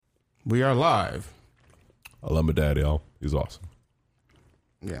We are live. I love my dad, y'all. He's awesome.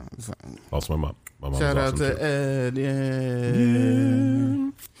 Yeah. Also, my mom. My mom Shout out awesome to too. Ed.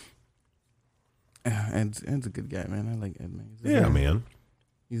 Yeah. Ed's a good guy, man. I like Ed, man. Yeah, man.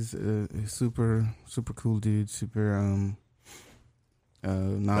 He's a super cool dude. Super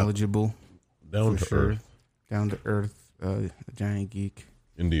knowledgeable. Down for to sure. earth. Down to earth. A giant geek.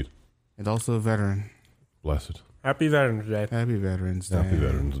 Indeed. And also a veteran. Blessed. Happy Veterans Day. Happy Veterans Day. Happy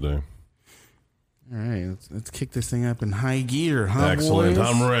Veterans Day. All right, let's kick this thing up in high gear, huh, Excellent. boys?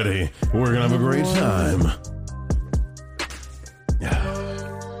 I'm ready. We're going to have a great time. Yeah.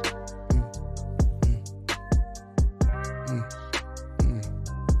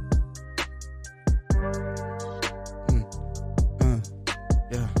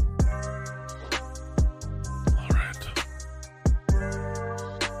 Yeah. All right.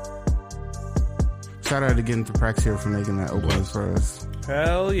 Shout out again to Praxio for making that opening for us.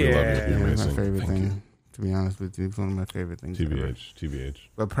 Hell We love you. yeah. You're Yeah, amazing. my favorite Thank thing. To be honest with you, it's one of my favorite things. ever. TBH.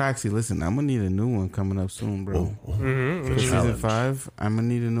 But Praxi, listen, I'm gonna need a new one coming up soon, bro. Oh, For the season challenge. 5, I'm gonna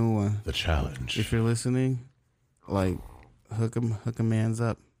need a new one. The challenge. If you're listening, like hook a man's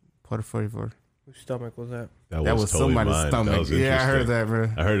up. Put 44. Whose stomach was that? That was totally somebody's mine. stomach. That was Yeah, I heard interesting. that,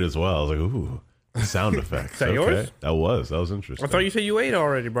 bro. I heard it as well. I was like, ooh, sound effects. Is that yours? That was interesting. I thought you said you ate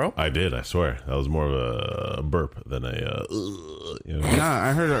already, bro. I did, I swear. That was more of a burp than a, you know. Nah,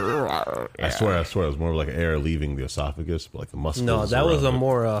 I heard it. I swear. It was more of like air leaving the esophagus, but like the muscles. No, that was a around it.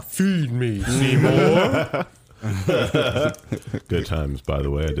 more feed me, Seymour. Good times, by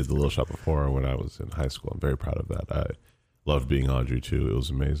the way. I did the Little Shop before when I was in high school. I'm very proud of that. I loved being Audrey, too. It was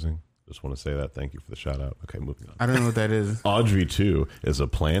amazing. Just want to say that. Thank you for the shout out. Okay, moving on. I don't know what that is. Audrey, too, is a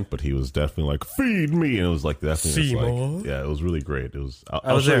plant, but he was definitely like, feed me. And it was like, definitely just Seymour. like, yeah, it was really great. It was,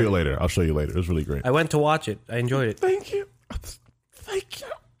 I'll was show there. you later. I'll show you later. It was really great. I went to watch it. I enjoyed it. Thank you. Thank you.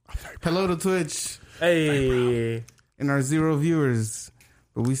 Hello to Twitch Hey. and our 0 viewers.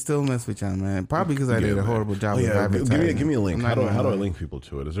 But we still mess with y'all, man. Probably because I did a man. horrible job Oh, with yeah, advertising. give me a link. I'm How not do gonna I lie. link people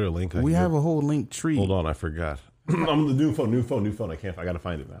to it? Is there a link? We have a whole link tree. Hold on, I forgot. I'm the new phone. I gotta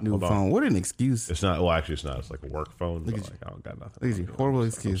find it now. New Hold on. phone. What an excuse. It's not. Well, actually, it's not. It's like a work phone. But at like, I don't got nothing. Look at you. Horrible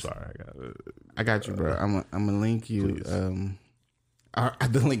excuse. I'm sorry. I got you, bro. I'm gonna link you. Please.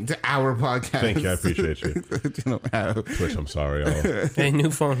 The link to our podcast. Thank you. I appreciate you. You don't have. Twitch. I'm sorry, y'all. Hey, new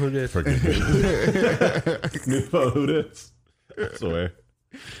phone. Who this? Forgive me. New phone. Who this? I swear.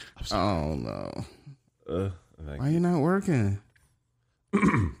 Oh no. Thank Why you. you not working?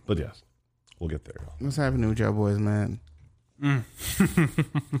 But yes, we'll get there. Y'all. What's happening with y'all boys, man?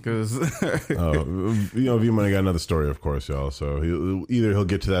 Because V-Money got another story, of course, y'all. So he'll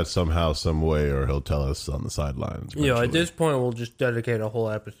get to that somehow, some way, or he'll tell us on the sidelines. Yo, at eventually. this point, we'll just dedicate a whole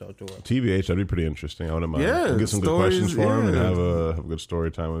episode to it. TBH, that'd be pretty interesting. I wouldn't mind. Yeah, We'll get some stories, good questions for him and yeah. have a good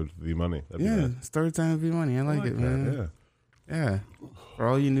story time with V-Money. That'd be yeah, nice. story time with V-Money. I like it, that, man. Yeah. For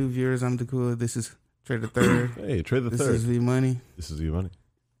all you new viewers, I'm the cooler. This is Trey the Third. Yeah. Hey, Trade the This Third. is V-Money. This is V-Money.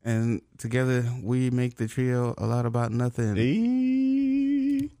 And together we make the trio a lot about nothing. Hey.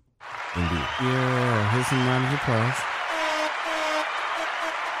 Indeed. Yeah, here's some round of applause.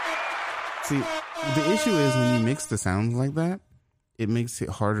 See, the issue is when you mix the sounds like that, it makes it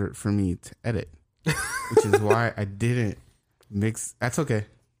harder for me to edit, which is why I didn't mix. That's okay.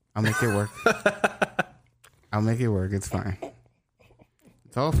 I'll make it work. I'll make it work. It's fine.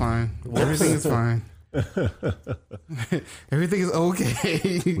 It's all fine. Everything is fine. Everything is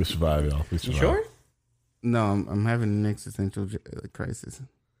okay. We survive, y'all. We You survive. sure? No, I'm having an existential crisis.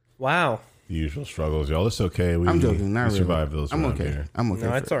 Wow. The usual struggles, y'all. It's okay. I'm joking. Not we really. survive those I'm around okay. here. I'm okay. No,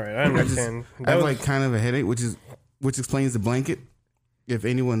 for it's it. all right. I understand. I have like kind of a headache, which explains the blanket. If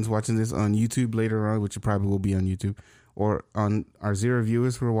anyone's watching this on YouTube later on, which it probably will be on YouTube, or on our 0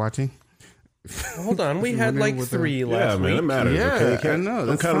 viewers who are watching. Hold on. We had like What the- 3 Yeah, last man, it week. matters. Yeah, okay? You can't- I know, Don't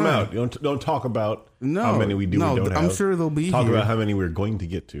that's count them fine. out. You don't talk about No, how many we do. no, we don't I'm have. sure they'll be Talk here. about how many we're going to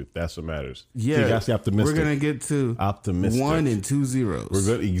get to. That's what matters. Yeah, So you guys be optimistic. We're gonna get to Optimistic. 1 and 2 zeros. We're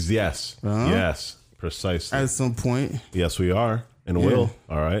good. Yes. Uh-huh. Yes. Precisely. At some point. Yes, we are. And Yeah. will.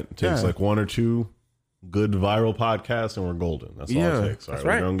 All right. It takes Yeah. like 1 or 2 good viral podcasts and we're golden. That's all Yeah. it takes. All right. That's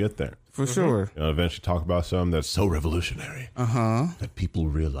right. We're going to get there. For sure. You know, eventually talk about something that's so revolutionary that people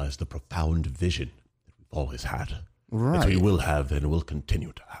realize the profound vision that we've always had. That we Right. will have and will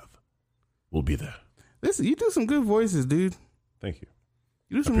continue to have. We'll be there. Listen, you do some good voices, dude. Thank you.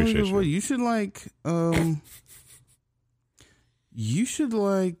 You do some really appreciate good you. voices. You should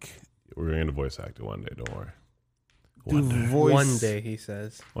like We're going to voice act it one day. Don't worry. do One day. voice. One day, he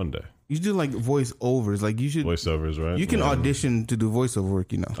says. One day. You should do like voice overs. Like you should. Voiceovers, right? You can Yeah. audition to do voiceover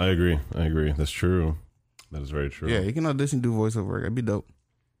work. You know. I agree. That's true. That is very true. Yeah, you can audition to do voiceover work. That'd be dope.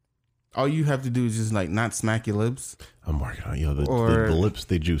 all you have to do is just like not smack your lips. I'm working on the Or- lips.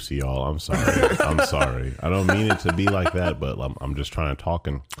 They juicy, y'all. I'm sorry. I'm sorry. I don't mean it to be like that, but I'm just trying to talk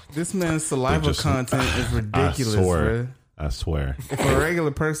and This man's saliva just- content is ridiculous, I swear. bro. I swear, If a regular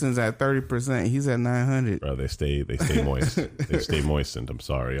person's at 30%, he's at 900. bro. They stay moist. They stay moistened. I'm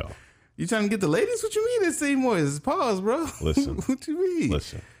sorry, y'all. You trying to get the ladies? What you mean they say moist? Pause, bro. Listen. What you mean?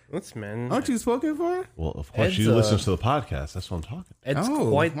 Listen. What's man? Aren't you spoken for? Well, of course, Ed's, you listen to the podcast. That's what I'm talking. Ed's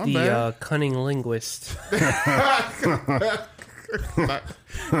Oh, quite my the bad. cunning linguist. Not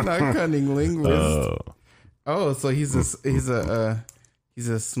cunning linguist. Oh, so he's a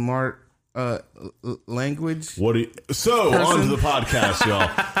smart language. What? On to the podcast, y'all.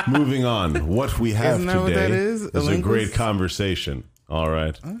 Moving on. What we have Isn't that today what that is? A is a linguist? great conversation. All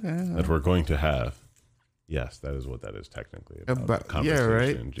right, Okay. that we're going to have. Yes, that is what that is technically about. Yeah,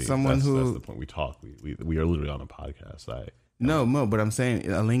 right. Conversation. Gee, Someone that's who- the point. We talk. We are literally on a podcast. No, but I'm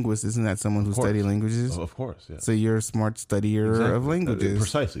saying a linguist isn't that someone who course. studies languages? Of course, yeah. So you're a smart studier Exactly. of languages.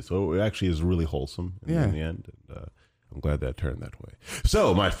 Precisely. So it actually is really wholesome in Yeah. the end. And, I'm glad that turned that way.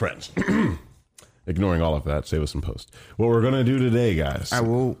 So, my friends, ignoring all of that, save us some post. What we're going to do today, guys. I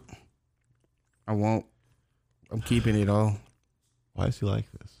won't. I'm keeping it all. Why is he like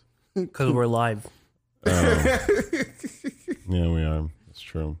this? Because we're live. Yeah, we are. That's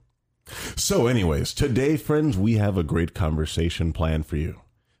true. So, anyways, today, friends, we have a great conversation planned for you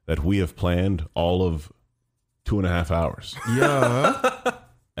that we have planned all of 2.5 hours. Yeah.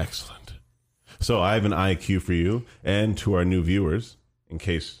 Excellent. So I have an IQ for you and to our new viewers, in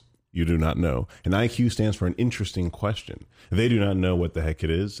case you do not know. An IQ stands for an interesting question. They do not know what the heck it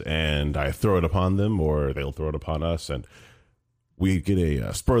is, and I throw it upon them, or they'll throw it upon us, and we get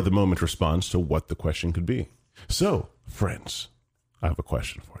a spur-of-the-moment response to what the question could be. So, friends, I have a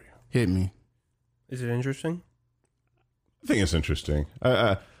question for you. Hit me. Is it interesting? I think it's interesting.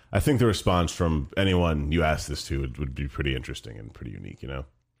 I think the response from anyone you ask this to would be pretty interesting and pretty unique, you know?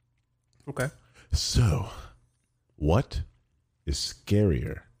 Okay. So, what is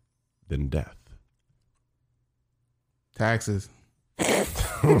scarier than death? Taxes.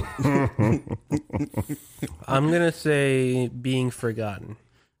 I'm going to say being forgotten.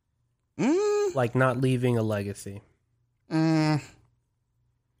 Mm, Like not leaving a legacy. I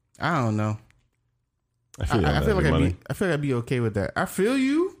don't know. I feel, I feel like I'd be okay with that. I feel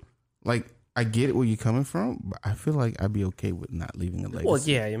you. Like I get it where you're coming from, but I feel like I'd be okay with not leaving a legacy. Well,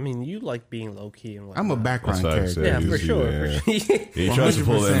 yeah. I mean, you like being low key and I'm a whatnot. background That's character. what I Yeah, said. for sure. Yeah. For sure. He tries to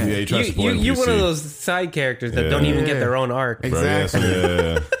pull 100%. NBA. He tries to pull You're one of NPC. those side characters that Yeah. don't even get Yeah. their own arc. Bro, yes, Exactly.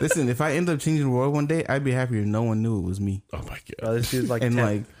 yeah. Listen, if I end up changing the world one day, I'd be happy if no one knew it was me. Oh my god, Bro, this dude's like And 10.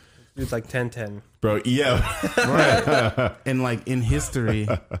 like, Dude's like 10-10. bro. Yeah, right. And like in history,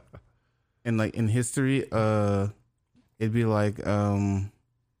 it'd be like,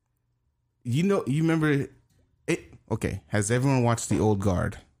 you remember it? Okay, has everyone watched The Old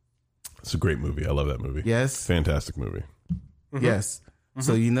Guard? it's a great movie. I love that movie. Yes, Fantastic movie. yes.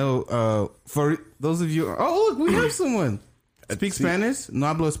 So for those of you, oh look, we have someone speak Spanish. No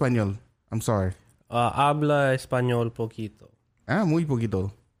hablo español. I'm sorry. Habla español poquito. Muy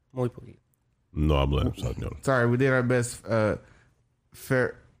poquito. Muy poquito. No hablo español. Sorry, we did our best.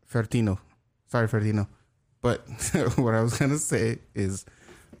 Fertino. Sorry, Fertino. But what I was gonna say is,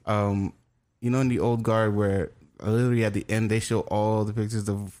 in the Old Guard where literally at the end they show all the pictures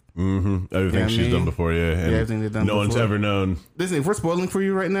of. Everything she's done before, yeah. And everything they've done no one's before. ever known. Listen, if we're spoiling for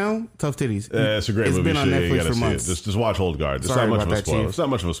you right now, tough titties. It's a great It's movie. been on so you Netflix gotta for see months. it. Just watch Old Guard. It's Sorry not much about of a that, spoiler. Chief. It's not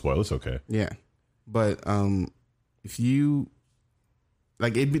much of a spoiler. It's okay. Yeah, but if you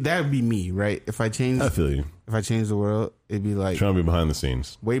like, that would be me, right? If I change, I feel you. if I change the world, it'd be like Trying to be behind the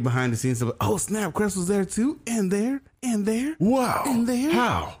scenes. way behind the scenes. Of, oh snap, Crest was there too, and there, and there, Wow. and there.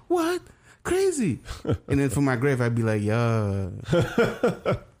 How? What? Crazy. And then for my grave, I'd be like, yeah,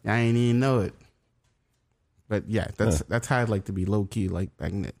 I ain't even know it. But yeah, that's how I'd like to be, low key, like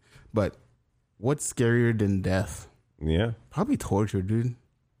back in it. But what's scarier than death? Yeah. Probably torture, dude.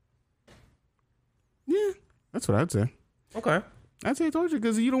 Yeah, that's what I'd say. Okay. I'd say torture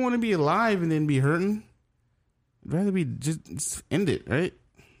because you don't want to be alive and then be hurting. I'd rather be just end it, right?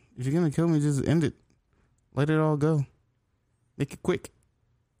 If you're gonna kill me, just end it. Let it all go. Make it quick.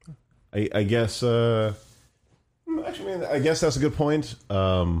 I guess. Actually, I guess that's a good point.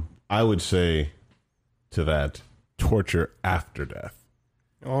 I would say to that, torture after death.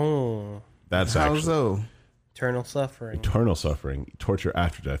 Oh. That's How actually so? Eternal suffering. eternal suffering. Torture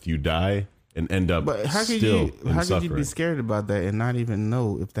after death. You die and end up But how could still you? in How could suffering. you be scared about that and not even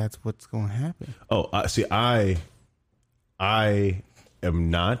know if that's what's going to happen? Oh, see, I am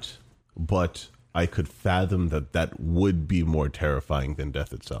not, but I could fathom that would be more terrifying than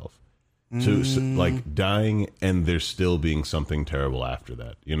death itself. to like dying and there still being something terrible after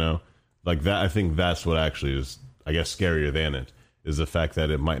that, you know, like that. I think that's what actually is, I guess, scarier than it is the fact that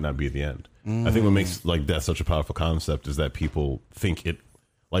it might not be the end. I think what makes like death such a powerful concept is that people think it,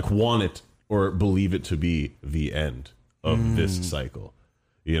 like, want it or believe it to be the end of this cycle,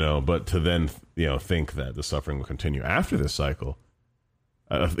 you know, but to then, you know, think that the suffering will continue after this cycle,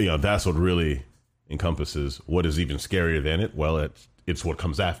 you know, that's what really encompasses what is even scarier than it. Well, it's what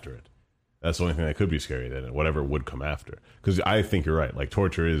comes after it. That's the only thing that could be scarier than it, whatever would come after. Because I think you're right. Like,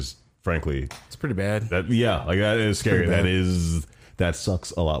 torture is, frankly, It's pretty bad. that is scary. That sucks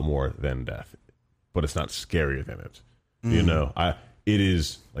a lot more than death, but it's not scarier than it. You know, it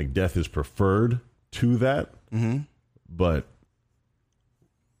is like death is preferred to that, but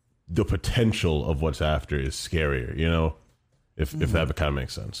the potential of what's after is scarier. You know, if that kind of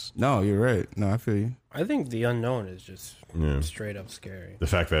makes sense. No, you're right. No, I feel you. I think the unknown is just straight up scary. The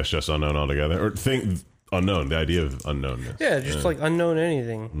fact that it's just unknown altogether, or think unknown, the idea of unknownness. Yeah, just like unknown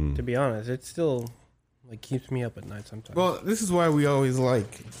anything. To be honest, it still like keeps me up at night sometimes. Well, this is why we always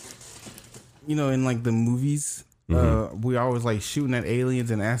like, you know, in like the movies, we always like shooting at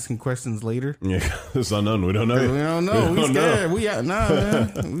aliens and asking questions later. Yeah, it's unknown. We don't know. We don't know. We scared. We out. Nah,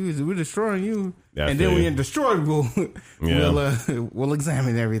 man. We're destroying you. Yeah, and then when you're destroyed, we'll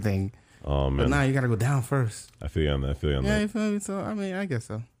examine everything. Oh man! But now you got to go down first. I feel you on that. Yeah, you feel me? So I mean, I guess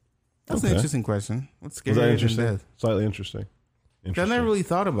so. That's an Okay. interesting question. What's Was that scarier than interesting? death? Slightly interesting. I never really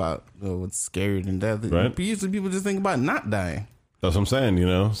thought about what's scarier than death. Right. Usually people just think about not dying. That's what I'm saying. You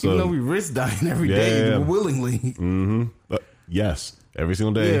know, so Even though we risk dying every day Yeah. willingly. yes, every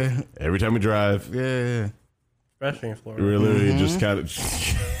single day, Yeah. every time we drive, Yeah. especially in Florida. we're literally just kind of,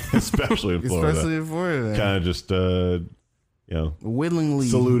 especially in Florida, Especially in Florida. kind of just you know, Willingly.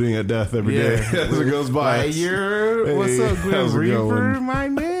 saluting at death every day as it goes by. Hey, what's Hey, up, Grim how's it Reaper? going? My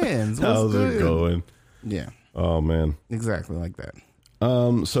mans. What's How's good? it going? Yeah, Oh man. exactly like that.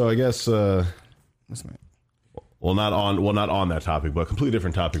 So I guess What's my not on that topic, but a completely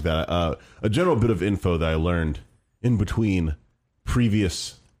different topic that a general bit of info that I learned in between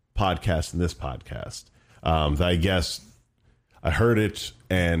previous podcasts and this podcast. That I guess I heard it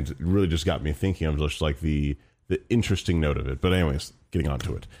and it really just got me thinking. I'm just like the interesting note of it. But anyways, getting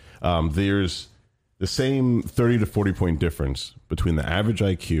onto it. There's the same 30 to 40 point difference between the average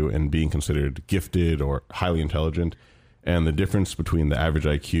IQ and being considered gifted or highly intelligent, and the difference between the average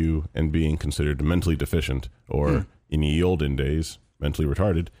IQ and being considered mentally deficient or in the olden days, mentally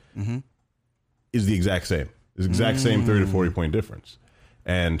retarded, is the exact same. It's the exact same 30 to 40 point difference.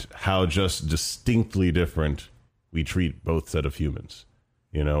 And how just distinctly different we treat both set of humans,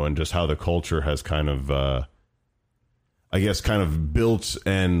 you know, and just how the culture has kind of, I guess, kind of built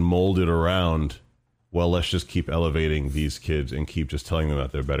and molded around, well, let's just keep elevating these kids and keep just telling them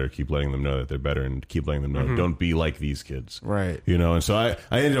that they're better, keep letting them know that they're better, and keep letting them know, don't be like these kids. Right. You know, and so I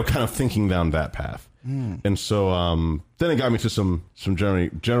ended up kind of thinking down that path. And so then it got me to some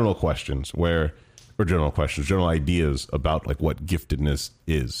general questions general ideas about like what giftedness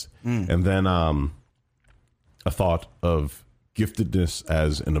is. And then a thought of giftedness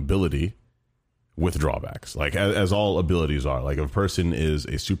as an ability with drawbacks, like as all abilities are. Like if a person is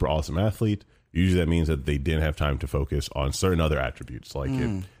a super awesome athlete, usually that means that they didn't have time to focus on certain other attributes, like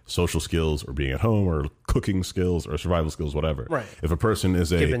social skills or being at home or cooking skills or survival skills, whatever. Right. If a person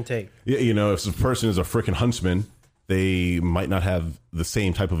is Give and take. you know, if a person is a freaking huntsman, they might not have the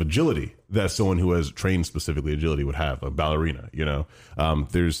same type of agility that someone who has trained specifically agility would have, a ballerina, you know.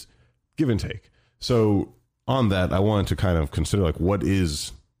 There's give and take. So on that, I wanted to kind of consider like what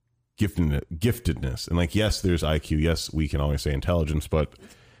is giftedness, and like, yes, there's IQ, yes, we can always say intelligence, but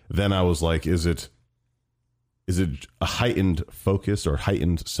then I was like, is it a heightened focus or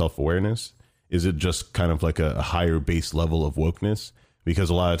heightened self-awareness? Is it just kind of like a higher base level of wokeness? Because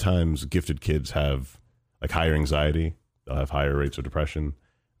a lot of times gifted kids have like higher anxiety, they'll have higher rates of depression,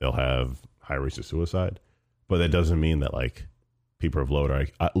 they'll have higher rates of suicide, but that doesn't mean that like people of lower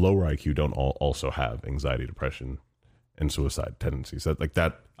IQ don't also have anxiety, depression, and suicide tendencies.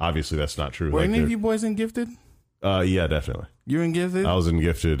 That obviously that's not true. Were like any of you boys in gifted? Yeah, definitely. You're in gifted? I was in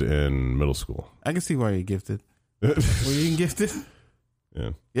gifted in middle school. I can see why you're gifted. Were you in gifted?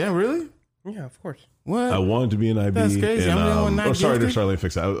 Yeah. Yeah, really? Yeah, of course. What? I wanted to be in IB. That's crazy. I'm the only one not sorry, gifted? let me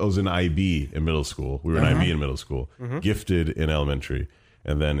fix that. I was in IB in middle school. We were in IB in middle school. Gifted in elementary.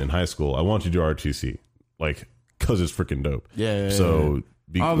 And then in high school, I wanted to do ROTC. Like, because it's freaking dope. Yeah. So,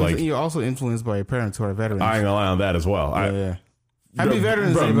 you're also influenced by your parents who are veterans. I ain't gonna lie on that as well. Yeah. Happy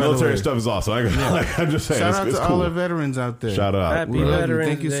Veterans Day, by the military way. stuff is awesome. I'm just saying. Shout out it's to cool. all our veterans out there. Shout out. Happy We love you. Veterans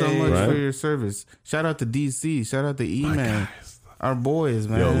Thank you so Day. much Right? for your service. Shout out to DC. Shout out to E-Man. our boys,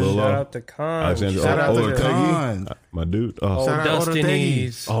 man. Yo, Lil Shout out to Khan. Alexander Shout out to Olartegi. Khan. My dude. Oh, Shout out Dustin Olartegi.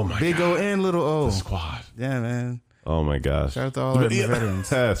 Ease. oh my Big God. O and Little O. The squad. Yeah, man. Oh my gosh. Shout out to all our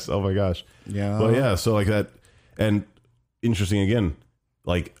veterans. Yes. Oh my gosh. Yeah. Well, yeah. So like that, and interesting again,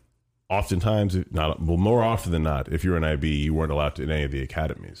 like oftentimes, more often than not, if you're an IB, you weren't allowed to in any of the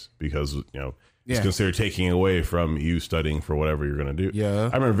academies because it's Yeah. considered taking away from you studying for whatever you're going to do. Yeah.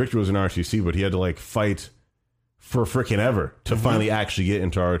 I remember Victor was in ROTC, but he had to like fight for freaking ever to finally actually get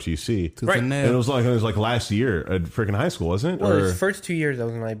into ROTC. Tooth Right. and And it nail. was like last year at freaking high school, wasn't it? Well, Or- his first 2 years I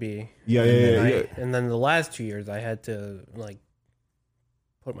was in IB. yeah, And then the last 2 years I had to like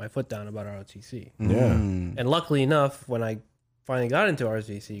put my foot down about ROTC. Yeah. Mm. And luckily enough, when I finally got into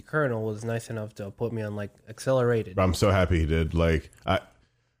ROTC, Colonel was nice enough to put me on like accelerated. I'm so happy he did. Like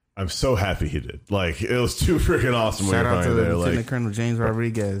I'm so happy he did. Like it was too freaking awesome when Shout you're out to finally there. Lieutenant Like Colonel James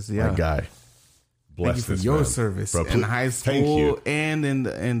Rodriguez. Yeah. my guy. Bless Thank you for this your man. service Bro, in high thank school you. and in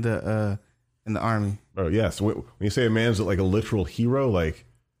the army. Bro, yes. When you say a man's like a literal hero, like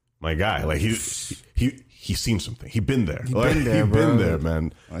my guy, like he's seen something. He's been there. He Like, been there, he bro. been there,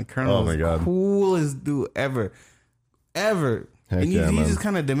 man. Like Colonel Oh my was God. coolest dude ever. Heck And yeah, you man. just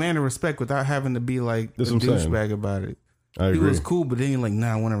kind of demanded respect without having to be like a That's what I'm saying. douchebag about it. I He agree. was cool, but then you're like,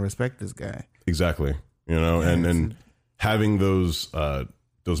 nah, I want to respect this guy. Exactly. And having those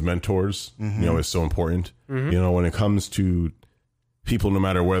mentors, is so important. When it comes to people, no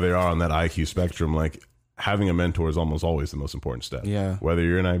matter where they are on that IQ spectrum, like having a mentor is almost always the most important step. Yeah. Whether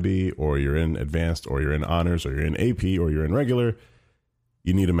you're in IB or you're in advanced or you're in honors or you're in AP or you're in regular,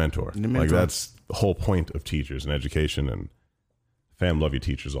 you need a mentor. Need a Like mentor. that's the whole point of teachers and education, and fam, love your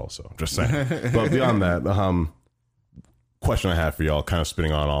teachers also. Just saying. But beyond that, question I have for y'all, kind of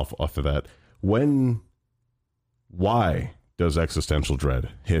spinning on off of that. Why does existential dread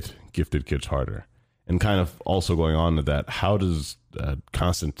hit gifted kids harder? And kind of also going on to that, how does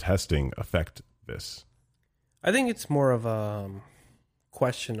constant testing affect this? I think it's more of a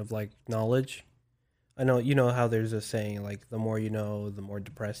question of like knowledge. I know how there's a saying like the more you know, the more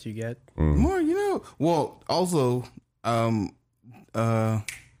depressed you get. More, Well, also,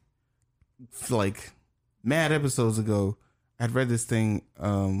 like mad episodes ago, I'd read this thing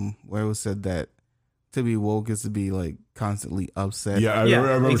where it was said that to be woke is to be like constantly upset. Yeah, I Yeah,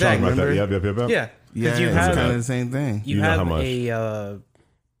 remember exactly. talking about that. Yep. Yeah, yeah, you it's have kind of the same thing. you You know have how much. a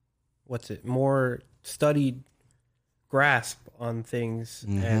more studied grasp on things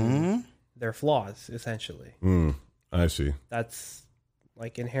and their flaws. Essentially, I see. that's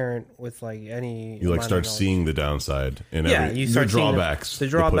like inherent with like any. You like amount of start knowledge. seeing the downside and You start the seeing drawbacks, the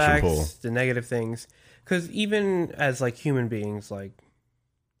push and pull. drawbacks, the negative things. Because even as like human beings, like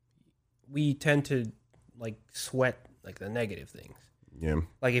we tend to like sweat like the negative things. Yeah.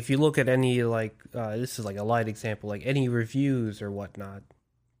 Like if you look at any like this is like a light example, like any reviews or whatnot,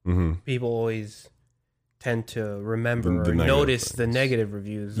 people always tend to remember The or negative notice the things. negative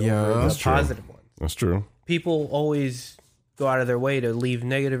reviews Yeah, over that's the true. positive ones. That's true. People always go out of their way to leave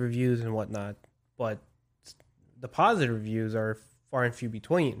negative reviews and whatnot, but the positive reviews are far and few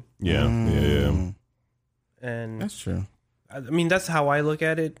between. Yeah. And That's true. I mean, that's how I look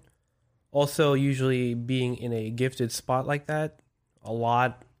at it. Also, usually being in a gifted spot like that, a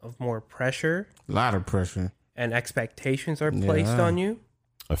lot of more pressure A lot of pressure. and expectations are placed Yeah. on you.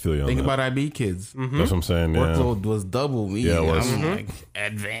 I feel you on Think that. about IB kids. That's what I'm saying. Yeah. Workload was double me. Yeah, it was. I'm like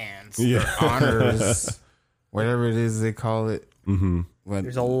advanced Yeah. or honors, whatever it is they call it. But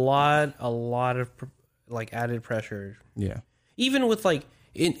There's a lot of like added pressure, yeah, even with like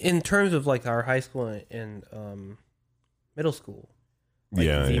in terms of like our high school and middle school. Like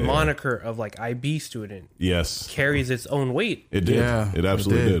Yeah, the yeah. moniker of like IB student Yes. carries its own weight. It did. Yeah, it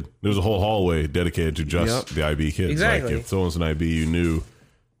absolutely it did. did. There was a whole hallway dedicated to just Yep. the IB kids. Exactly. Like if someone's an IB, you knew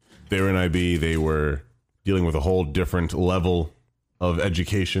they were an IB. They were dealing with a whole different level of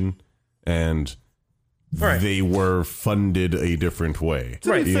education, and Right. they were funded a different way.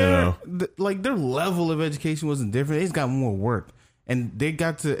 to be You fair, know? like their level of education wasn't different. They just got more work, and they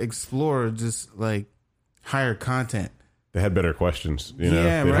got to explore just like higher content. They had better questions. You know,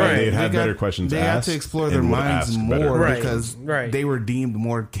 Yeah, they'd right. They'd They had got- better questions They asked. got to explore their and would minds ask better more Right, because right. they were deemed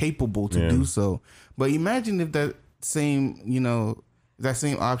more capable to Yeah. do so. But imagine if that same, that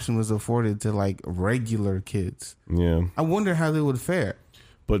same option was afforded to like regular kids. Yeah. I wonder how they would fare.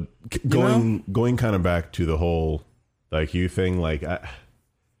 But going kind of back to the whole like you thing, like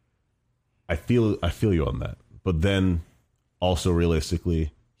I feel you on that. But then also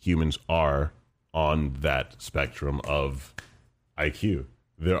realistically, humans are on that spectrum of IQ.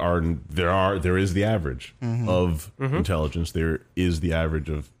 There is the average of intelligence. There is the average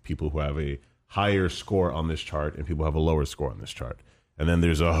of people who have a higher score on this chart and people have a lower score on this chart. And then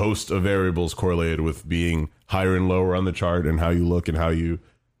there's a host of variables correlated with being higher and lower on the chart and how you look and how you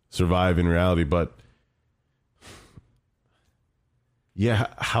survive in reality. But yeah,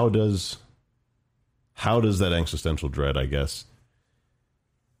 how does that existential dread, I guess,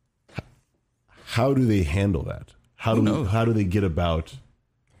 how do they handle that? How do they get about,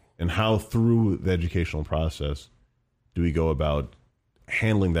 and how through the educational process do we go about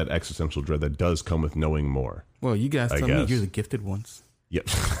handling that existential dread that does come with knowing more? Well, you guys tell me you're the gifted ones. Yep.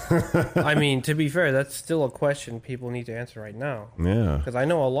 I mean, to be fair, that's still a question people need to answer right now. Yeah. Because I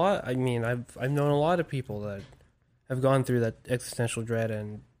know a lot. I mean, I've known a lot of people that have gone through that existential dread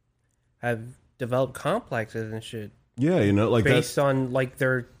and have developed complexes and shit. Yeah, like based on like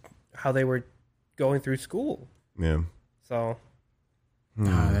how they were going through school. Yeah. So.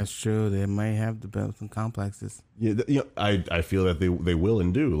 That's true. They might have developed some complexes. Yeah, I feel that they will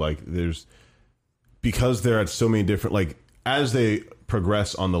and do. Like because they're at so many different, like as they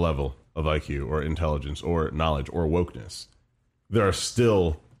progress on the level of IQ or intelligence or knowledge or wokeness, there are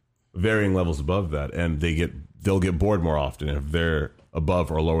still varying levels above that, and they'll get bored more often if they're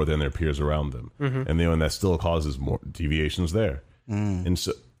above or lower than their peers around them, and that still causes more deviations there. And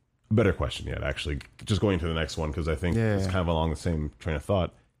so, a better question yet, actually, just going to the next one because I think it's kind of along the same train of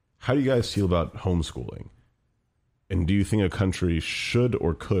thought. How do you guys feel about homeschooling? And do you think a country should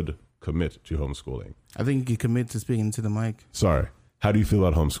or could commit to homeschooling? I think you could commit to speaking to the mic. Sorry. How do you feel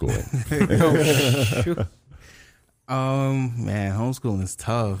about homeschooling? Man, homeschooling is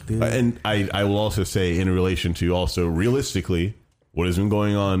tough, dude. And I will also say, in relation to also realistically what has been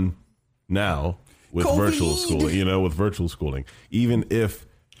going on now with COVID. Virtual schooling, with virtual schooling, even if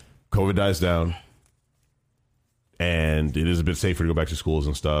COVID dies down and it is a bit safer to go back to schools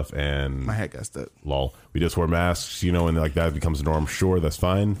and stuff, and my head got stuck. Lol, we just wear masks, and like that becomes the norm. Sure, that's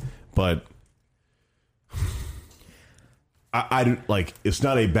fine, but I like, it's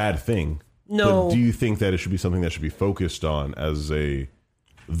not a bad thing. No. But do you think that it should be something that should be focused on as the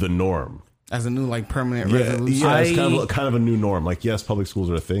norm? As a new permanent resolution? Yeah, it's kind of a new norm. Like, yes, public schools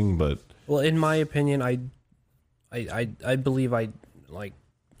are a thing, but... Well, in my opinion, I believe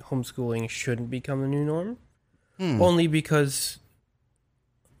homeschooling shouldn't become the new norm. Only because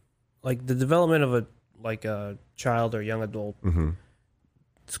like the development of a child or young adult,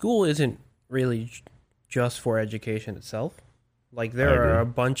 school isn't really just for education itself. Like there are a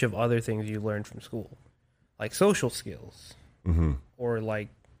bunch of other things you learn from school, like social skills, or like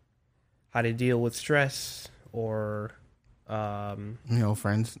how to deal with stress or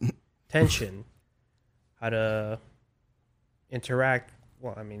friends, tension, how to interact.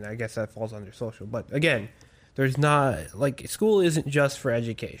 Well, I mean, I guess that falls under social, but again, there's not school isn't just for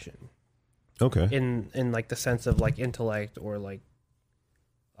education. Okay. In like the sense of like intellect or like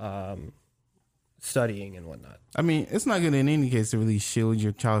studying and whatnot. I mean, it's not good in any case to really shield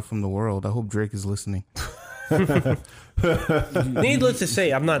your child from the world. I hope Drake is listening. Needless to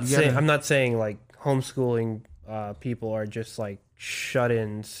say, I'm not saying like homeschooling people are just like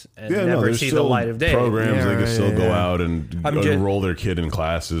shut-ins and never see the light of day. Programs they can still go out and enroll their kid in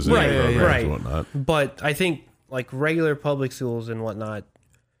classes and programs and whatnot. But I think like regular public schools and whatnot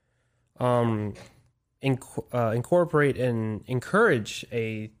incorporate and encourage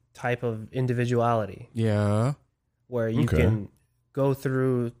a type of individuality. Yeah. Where you can go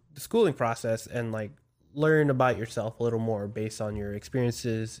through the schooling process and like learn about yourself a little more based on your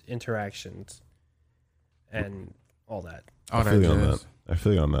experiences, interactions, and all that. I feel you on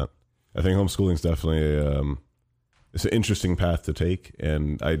that. I think homeschooling is definitely it's an interesting path to take,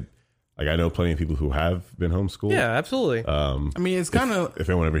 and I know plenty of people who have been homeschooled. Yeah, absolutely. I mean, it's kind of... If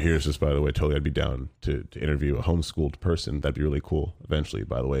anyone ever hears this, by the way, totally I'd be down to interview a homeschooled person. That'd be really cool eventually,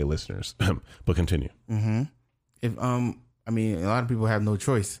 by the way, listeners. But continue. Mm-hmm. If I mean, a lot of people have no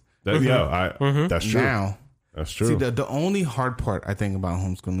choice. That's true. Now, that's true. See, the only hard part I think about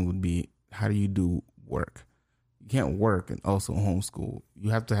homeschooling would be how do you do work? You can't work and also homeschool. You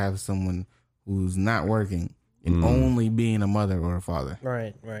have to have someone who's not working and only being a mother or a father.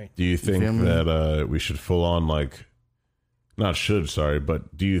 Right. Do you think that we should full on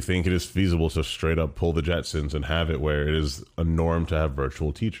but do you think it is feasible to straight up pull the Jetsons and have it where it is a norm to have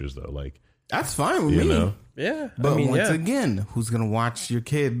virtual teachers though? Like, that's fine with me. Yeah. But once again, who's going to watch your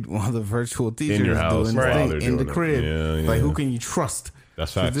kid while the virtual teacher in your is house, doing the thing in the crib? Yeah. Like, who can you trust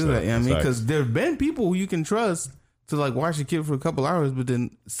That's to facts, do that? You know what I mean? Facts. Because there have been people who you can trust to like watch your kid for a couple hours, but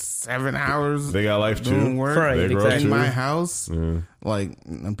then 7 hours they got life doing too. work They grow in too. my house. Yeah. Like,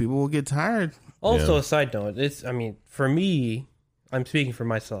 people will get tired. Also, a side note, for me, I'm speaking for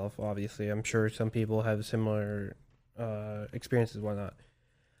myself, obviously. I'm sure some people have similar experiences and whatnot.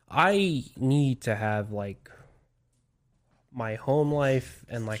 I need to have like my home life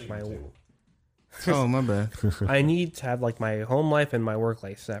and like my Oh, my bad. I need to have like my home life and my work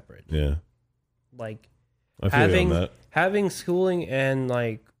life separate. Yeah. Like I feel you on that. having schooling and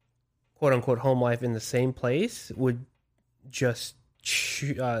like quote unquote home life in the same place would just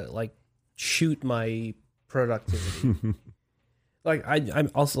shoot my productivity. Like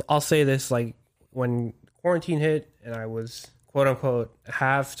I'll say this, like when quarantine hit and I was quote unquote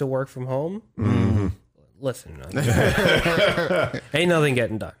have to work from home. Listen, ain't nothing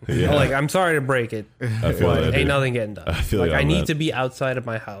getting done. Yeah. Like I'm sorry to break it, I feel but that, ain't dude. nothing getting done. I feel like you I on need that. to be outside of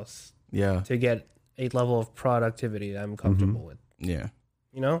my house Yeah. to get a level of productivity that I'm comfortable with. Yeah.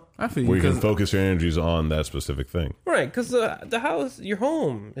 You know, I feel Where you. you can 'Cause- focus your energies on that specific thing. right? Because the house, your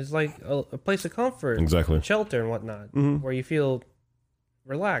home, is like a place of comfort, Exactly. shelter, and whatnot, where you feel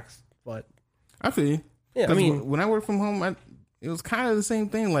relaxed. But I feel you. yeah, I 'Cause mean, when I worked from home, it was kind of the same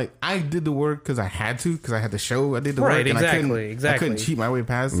thing. Like I did the work because I had to, because I had to show I did the Right, work. exactly, I exactly. couldn't cheat my way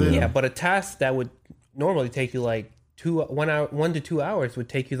past it. yeah, but a task that would normally take you like 1 to 2 hours would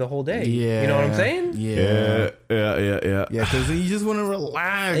take you the whole day. Yeah. You know what I'm saying? Yeah. Yeah. Yeah, because you just want to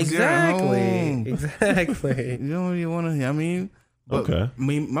relax. You're at home. Exactly. You don't really want to. I mean, but, Okay. I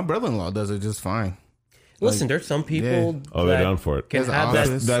mean, my brother-in-law does it just fine. Listen, there's some people Oh, they're that down for it. can There's have that.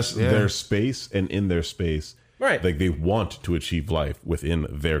 office. That's Yeah. their space, and in their space, Right. like they want to achieve life within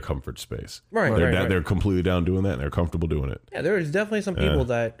their comfort space. Right, They're right, down, right. they're completely down doing that, and they're comfortable doing it. Yeah, there is definitely some people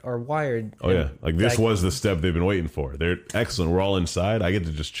that are wired. Oh yeah, like this that- was the step they've been waiting for. They're excellent. We're all inside. I get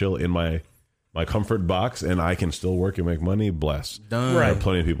to just chill in my comfort box, and I can still work and make money. Bless. Done. Right. There are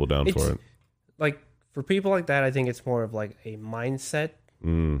plenty of people down It's- for it. like for people like that, I think it's more of like a mindset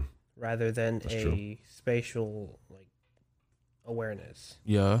Mm, rather than a true. spatial like awareness.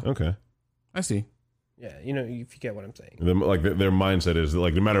 Yeah, okay. I see. Yeah, you know, if you get what I'm saying. Like their mindset is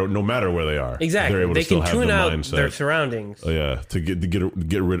like no matter where they are, Exactly, they're able they to still can have tune the out mindset. their surroundings. Oh, yeah, to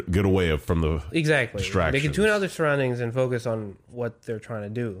get away from the Exactly, they can distractions. tune out their surroundings and focus on what they're trying to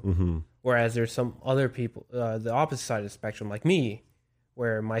do. Mm-hmm. Whereas there's some other people, the opposite side of the spectrum, like me,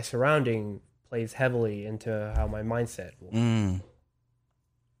 where my surrounding plays heavily into how my mindset will.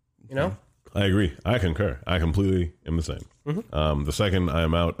 You know? I agree. I concur. I completely am the same. Mm-hmm. The second I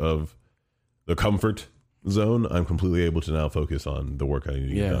am out of the comfort zone, I'm completely able to now focus on the work I need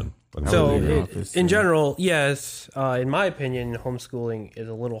to get Yeah. done. I'm So, completely agree. office, in yeah. general, yes, in my opinion, homeschooling is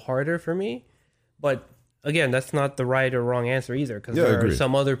a little harder for me. But again, that's not the right or wrong answer either, because Yeah, I there are agree.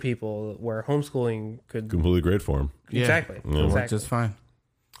 some other people where homeschooling could completely great for him. Yeah. exactly, It worked exactly. just fine.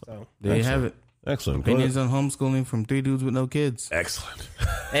 So, There you have it. Excellent. Opinions on homeschooling from 3 dudes with no kids. Excellent.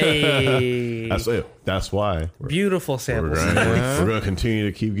 hey, That's it. That's why beautiful sample. we're going to continue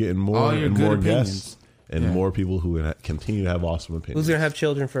to keep getting more All your and good more opinions. guests and more people who continue to have awesome opinions. Who's gonna have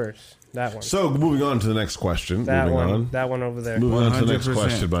children first? That one. So moving on to the next question. That moving one. on. That one over there. Moving on to the next 100%.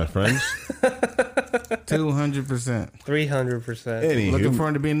 question, my friends. 200%. 300%. Anywho, Looking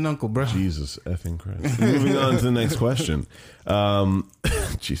forward to being an uncle, bro. Jesus effing Christ. Moving on to the next question.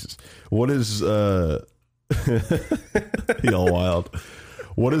 Jesus. What is y'all wild?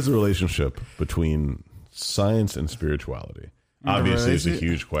 What is the relationship between science and spirituality? Obviously it's a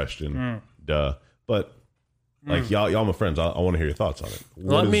huge question. Duh. But like y'all my friends, I want to hear your thoughts on it.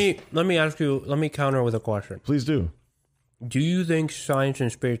 What Let me ask you. Let me counter with a question. Please do. Do you think science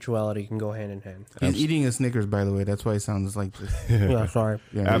and spirituality can go hand in hand? He's eating a Snickers, by the way. That's why he sounds like this. Yeah, sorry.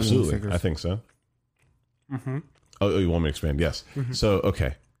 Yeah, he's eating Absolutely. Snickers. I think so. Oh, you want me to expand? Yes. So,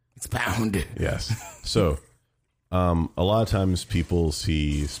 okay. Expound. Yes. So, a lot of times people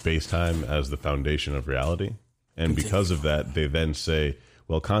see space-time as the foundation of reality. And because of that, they then say,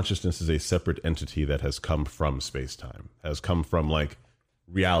 well, consciousness is a separate entity that has come from space-time, has come from like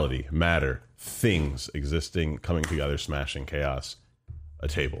reality, matter, things existing, coming together, smashing chaos, a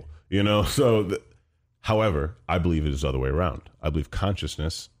table, you know? So, however, I believe it is the other way around. I believe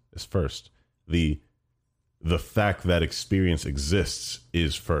consciousness is first. The fact that experience exists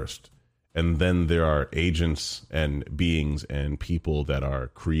is first. And then there are agents and beings and people that are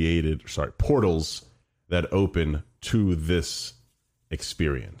portals that open to this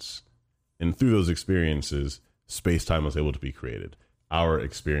experience. And through those experiences, space-time is able to be created. Our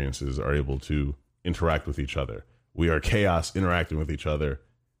experiences are able to interact with each other. We are chaos interacting with each other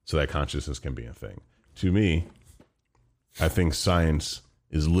so that consciousness can be a thing. To me, I think science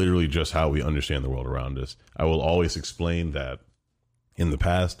is literally just how we understand the world around us. I will always explain that in the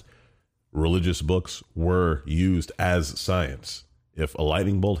past, religious books were used as science. If a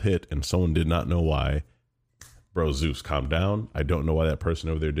lightning bolt hit and someone did not know why, bro, Zeus, calm down. I don't know why that person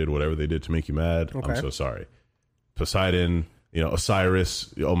over there did whatever they did to make you mad. Okay. I'm so sorry. Poseidon,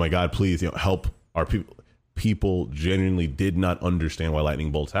 Osiris, oh my God, please, help our people. People genuinely did not understand why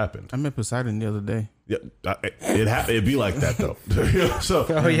lightning bolts happened. I met Poseidon the other day. Yeah, it'd be like that though. So,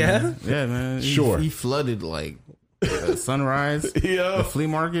 Oh yeah. Yeah, man. Sure. He flooded like Sunrise. Yeah. The flea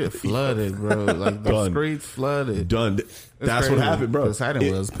market flooded, bro. Like the Done. streets flooded. Done. That's crazy. what happened, bro.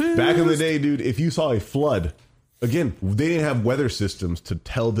 Poseidon was back in the pissed. day, dude. If you saw a flood, again, they didn't have weather systems to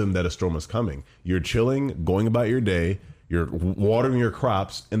tell them that a storm was coming. You're chilling, going about your day. You're watering your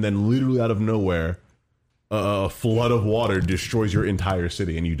crops, and then literally out of nowhere, a flood of water destroys your entire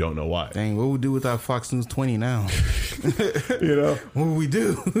city, and you don't know why. Dang, what would we do without Fox News 20 now? What would we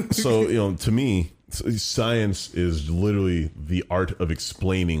do? So, to me, science is literally the art of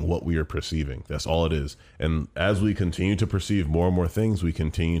explaining what we are perceiving. That's all it is. And as we continue to perceive more and more things, we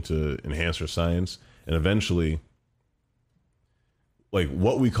continue to enhance our science. And eventually, like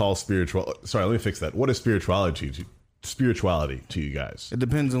what we call spiritual. Sorry, let me fix that. What is spirituality to you guys? It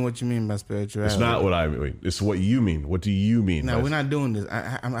depends on what you mean by spirituality. It's not what I mean. It's what you mean. What do you mean? No, we're not doing this.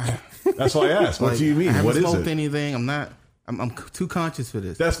 That's why I asked. What do you mean? I haven't What is smoked it? anything. I'm too conscious for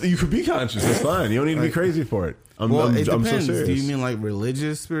this. You could be conscious. That's fine. You don't need to be crazy for it. It I'm so depends. serious. Do you mean like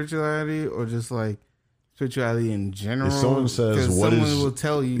religious spirituality or just like spirituality in general? If someone says, 'Cause what someone is- will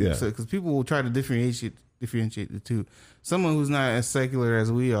tell you, Yeah. because people will try to differentiate the two. Someone who's not as secular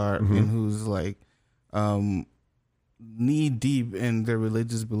as we are and who's like knee deep in their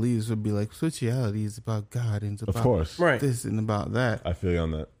religious beliefs would be like, spirituality is about God and it's Of about course. Right. this and about that. I feel you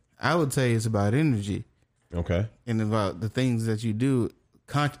on that. I would say it's about energy Okay. and about the things that you do,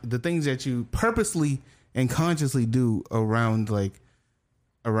 the things that you purposely and consciously do around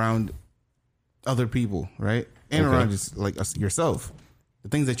other people, right? And Okay. around just like yourself. The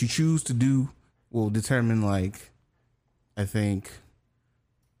things that you choose to do will determine, like, I think,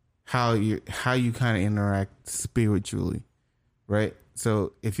 how you kind of interact spiritually, right?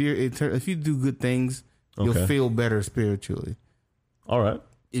 So if you do good things, Okay. you'll feel better spiritually. All right.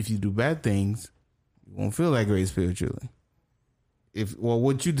 If you do bad things, you won't feel that great spiritually.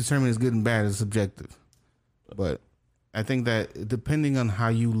 What you determine as good and bad is subjective, but I think that depending on how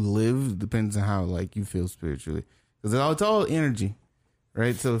you live depends on how like you feel spiritually, because it's all energy,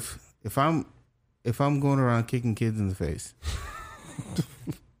 right? So if I'm going around kicking kids in the face,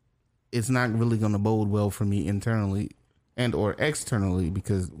 it's not really going to bode well for me internally and or externally,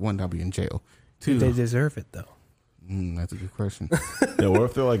 because one, I'll be in jail. Two, They deserve it though. that's a good question. Yeah, what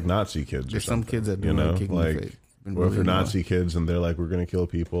if they're like Nazi kids or There's some something? kids that do you know, like kicking in the face. Been Or if really they're annoying. Nazi kids and they're like, we're going to kill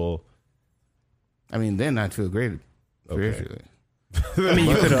people. I mean, then I'd feel great spiritually. I mean,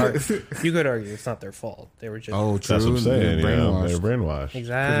 you could argue it's not their fault. They were just Oh, true. That's what I'm saying. They're They're brainwashed. brainwashed.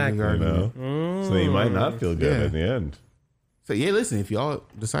 exactly. You know? So you might not feel good Yeah. at the end. So yeah, listen. If y'all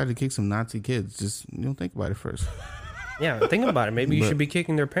decide to kick some Nazi kids, just think about it first. Yeah, think about it. Maybe you should be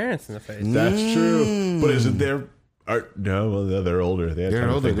kicking their parents in the face. That's true. But is it their... No, well, they're older. They had They're time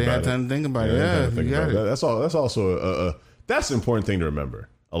to older. think They about had it. time to think about it. they had Yeah, time to think you got about it. that. That's also that's an important thing to remember.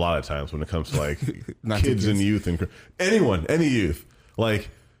 A lot of times when it comes to like Nazi kids and kids. youth and any youth, like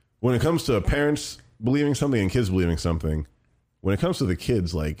when it comes to parents believing something and kids believing something, when it comes to the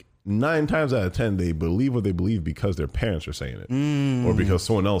kids, like 9 times out of 10, they believe what they believe because their parents are saying it, or because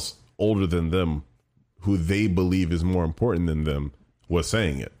someone else older than them, who they believe is more important than them, was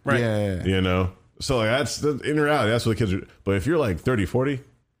saying it. Right. Yeah. You know, so like that's in reality, that's what the kids are. But if you're like 30, 40,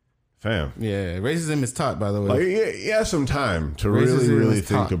 fam, Yeah. Racism is taught, by the way. like you have some time to Racism really is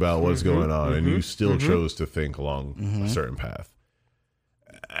think taught. about what's going on, and you still chose to think along a certain path.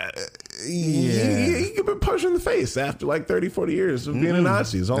 You could be punched in the face after like 30, 40 years of being a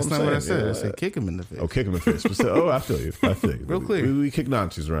Nazi. Is all That's I'm not saying. what I said. Yeah. I said kick him in the face. Oh, kick him in the face. But still, I feel you. I feel you. Real clear. We kick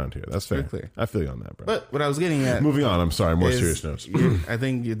Nazis around here. That's fair. Real clear. I feel you on that, bro. But what I was getting at, Moving on. I'm sorry. More is serious notes. I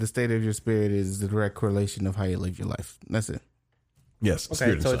think the state of your spirit is the direct correlation of how you live your life. That's it. Yes. Okay,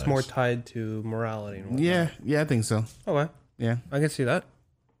 spirit and so it's more science. tied to morality. And whatnot. Yeah, I think so. Okay, Yeah. I can see that.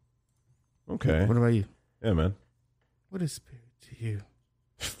 Okay. What about you? Yeah, man. What is spirit to you?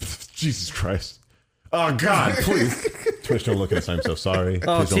 Jesus Christ. Oh, God, please. Twitch, don't look at us. I'm so sorry.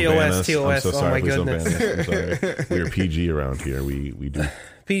 Oh, Please don't ban TOS, us. TOS. I'm so Oh, sorry. my Please don't ban goodness. us. I'm sorry. We are PG around here. We do.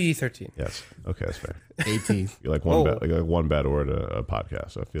 PG-13. Yes. Okay, that's fair. 18. You're like Oh. one bad word a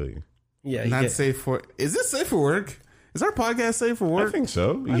podcast. So I feel you. Yeah, you Not get- safe for. Is this safe for work? Is our podcast safe for I work? think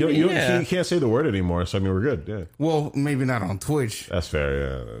so. mean, yeah. You can't say the word anymore. So I mean, we're good. Yeah, Well, maybe not on Twitch. that's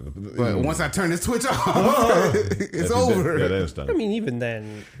fair. Yeah, But once I turn this Twitch off, it's over. Yeah, that is I done. mean, even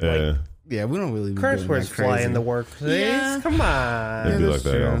then, Yeah, Yeah, we don't really be curse doing words that fly crazy. in the workplace. Yeah. Come on. It'd be that's like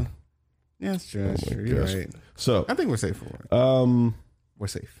that, true. y'all. Yeah, that's true. That's Oh my true. You're gosh. right. So, I think we're safe for work. um, We're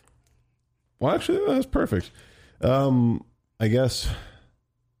safe. well, actually, that's perfect. I I guess,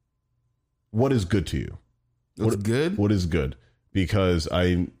 what is good to you? What's good? What is good? Because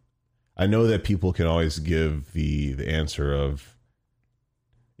I know that people can always give the answer of,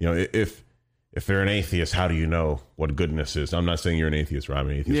 if they're an atheist, how do you know what goodness is? I'm not saying you're an atheist or I'm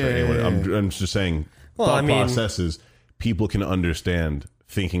an atheist. Yeah, or anyone. yeah. I'm just saying thought processes people can understand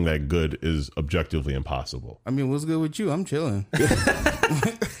thinking that good is objectively impossible. I mean, what's good with you? I'm chilling.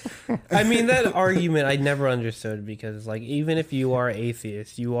 I mean, that argument I never understood because, like, even if you are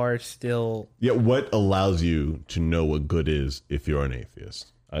atheist, you are still. Yeah, what allows you to know what good is if you're an atheist?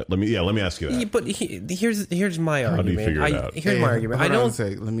 Let me ask you that. But here's my argument. How do you figure it out? Here's my argument. I Hold on a don't.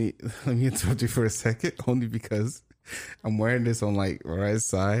 sec. Let me interrupt you for a second, only because I'm wearing this on like right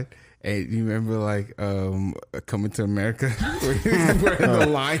side. And you remember like Coming to America where he's wearing the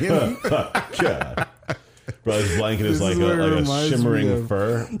lion? God. Bro, this blanket is This like is what it a reminds me shimmering of.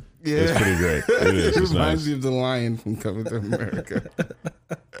 fur. Yeah. It's pretty great. It is. It It's reminds nice. me of the lion from Coming to America.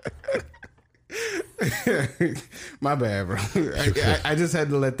 My bad, bro. I just had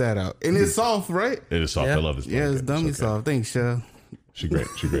to let that out. And it's soft, right? It is soft. Yeah. I love this blanket. Yeah, it's dummy okay. soft. Thanks, Shell. She's great.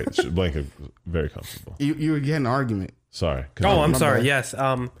 Blanket is very comfortable. You were getting an argument. Sorry. Oh, I'm My sorry. bad. Yes.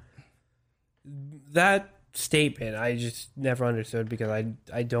 That statement I just never understood because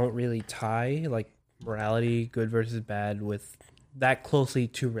I don't really tie like morality, good versus bad, with that closely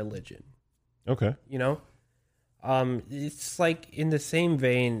to religion. Okay. You know, it's like in the same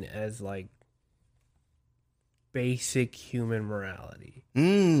vein as like basic human morality.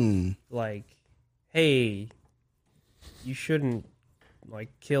 Like, hey, you shouldn't like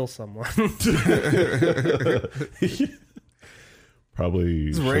kill someone. Probably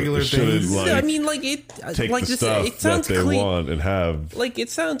It's regular shouldn't, things. like, I mean, like it. take like the this, stuff it sounds that they want and have. Like it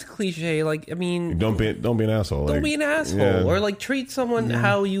sounds cliche. Like I mean, Don't be an asshole. don't Like, be an asshole, yeah. or like treat someone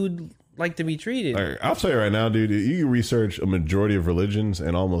how you would like to be treated. Like, I'll tell you right now, dude. You research a majority of religions,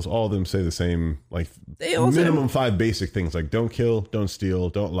 and almost all of them say the same, like They all say- minimum 5 basic things, like don't kill, don't steal,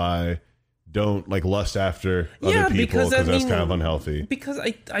 don't lie, don't like lust after Yeah, other people because, I because that's mean, kind of unhealthy. Because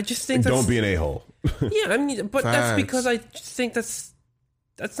I just And think don't be an a-hole. yeah. I mean, but that's Facts. because I just think that's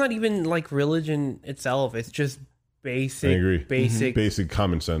not even like religion itself. It's just basic, I agree. basic Basic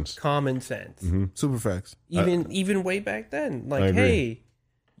common sense. common sense. Super facts. Even way back then, I like, agree. hey,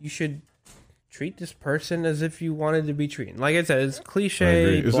 you should treat this person as if you wanted to be treated. Like I said, it's I cliche.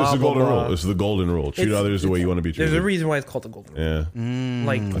 agree. It's Blah, the blah, golden blah. rule. It's the golden rule. Treat It's- others the way you want to be treated. There's a reason why it's called the golden rule. Yeah,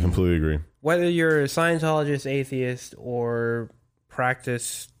 Like I completely agree. whether you're a Scientologist, atheist, or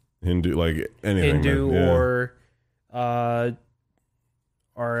practice Hindu, like anything. Hindu man. Yeah. or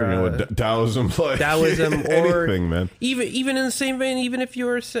Taoism, like Taoism, or anything, man. even in the same vein, even if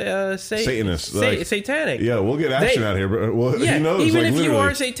you're Satanist, like- satanic. Yeah, we'll get action They- out here, bro. Well, Yeah, he knows, even like, if you literally,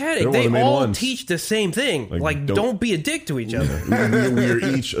 are satanic, they're one they of the main all ones. teach the same thing. Like, Like, don't- don't be a dick to each other. we are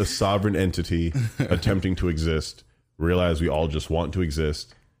each a sovereign entity attempting to exist. Realize we all just want to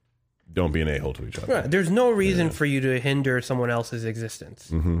exist. Don't be an a-hole to each other. Right. There's no reason for you to hinder someone else's existence.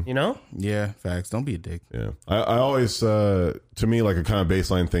 Mm-hmm. You know? Yeah, facts. Don't be a dick. Yeah, I always, to me, like a kind of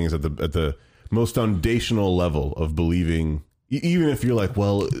baseline thing is at the most foundational level of believing. Even if you're like,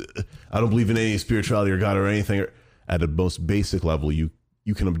 well, I don't believe in any spirituality or God or anything. At a most basic level, you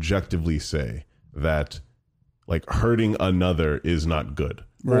can objectively say that like hurting another is not good,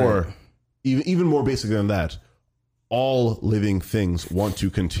 Right. or even more basic than that. All living things want to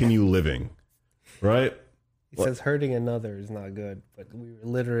continue living, right? It says hurting another is not good, but we were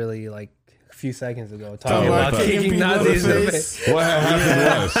literally like a few seconds ago Talking talking about about kicking kicking people in the Nazis in the face. face. What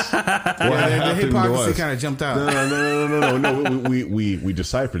happened was, what The happened hypocrisy was, kind of jumped out. no. We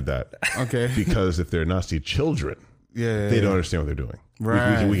deciphered that Okay. because if they're Nazi children, Yeah. they don't understand what they're doing.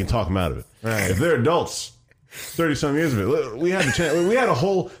 Right. We can talk them out of it. Right. If they're adults, 30-some years of it, we had a chance.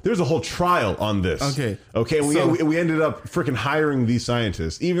 There's a whole trial on this. Okay. And So- we ended up freaking hiring these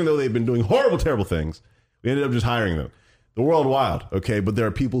scientists, even though they've been doing horrible, terrible things. We ended up just hiring them. The world wild, okay, but there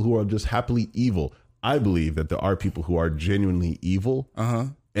are people who are just happily evil. I believe that there are people who are genuinely evil.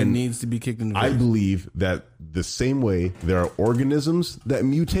 It needs to be kicked in the I face. believe that the same way there are organisms that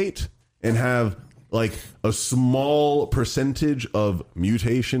mutate and have like a small percentage of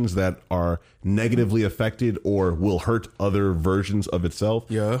mutations that are negatively affected or will hurt other versions of itself.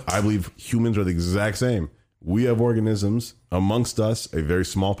 Yeah. I believe humans are the exact same. We have organisms amongst us, a very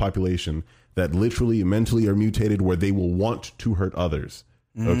small population, that literally mentally are mutated where they will want to hurt others.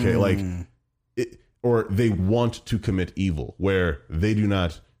 Okay. Like, or they want to commit evil where they do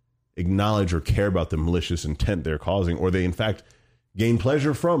not acknowledge or care about the malicious intent they're causing, or they in fact gain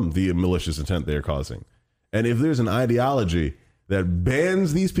pleasure from the malicious intent they're causing. And if there's an ideology that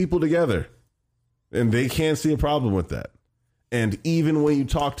bands these people together, and they can't see a problem with that, And even when you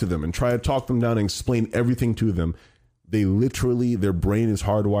talk to them and try to talk them down and explain everything to them, they literally, their brain is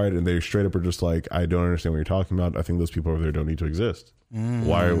hardwired and they straight up are just like, I don't understand what you're talking about. I think those people over there don't need to exist.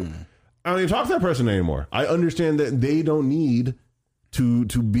 Why are I don't even talk to that person anymore. I understand that they don't need to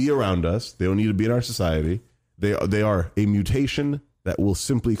be around us. They don't need to be in our society. They are a mutation that will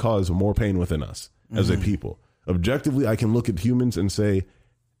simply cause more pain within us as a people. Objectively, I can look at humans and say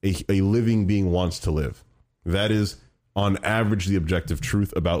a living being wants to live. That is, on average, the objective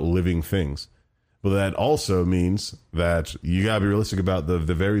truth about living things. But that also means that you got to be realistic about the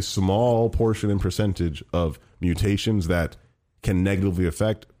very small portion and percentage of mutations that can negatively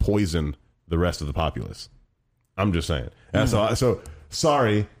affect, poison the rest of the populace. I'm just saying. And so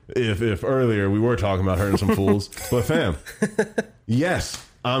sorry if earlier we were talking about hurting some fools, but fam, yes,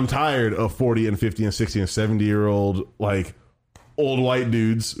 I'm tired of 40 and 50 and 60 and 70-year-old, like, old white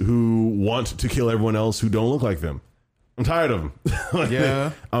dudes who want to kill everyone else who don't look like them. I'm tired of them.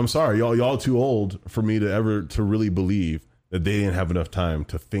 Yeah. I'm sorry. Y'all too old for me to really believe that they didn't have enough time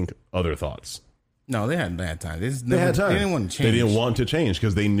to think other thoughts. No, they had time. They had time. They didn't want to change. They didn't want to change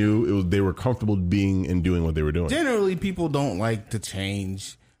because they knew they were comfortable being and doing what they were doing. Generally, people don't like to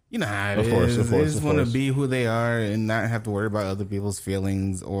change. You know how it is. They just of want to course. be who they are and not have to worry about other people's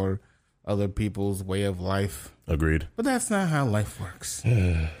feelings or other people's way of life. Agreed. But that's not how life works.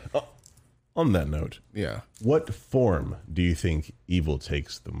 On that note, Yeah. what form do you think evil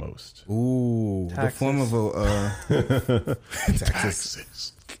takes the most? Ooh, Taxes. the form of a taxes.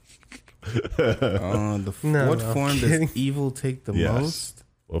 Taxes. What form kidding. does evil take the Yes. most?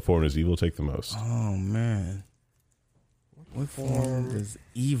 What form does evil take the most? Oh man, what form does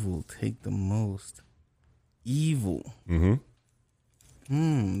evil take the most? Evil. Mm-hmm.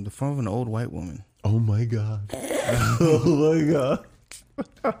 The form of an old white woman. Oh my god. Oh my god.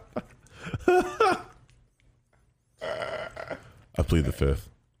 I plead the fifth.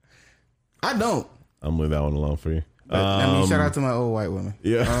 I don't. I'm leaving that one alone for you. But, I mean, shout out to my old white woman.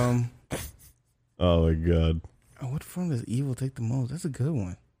 Yeah. Oh my god. What form does evil take the most? That's a good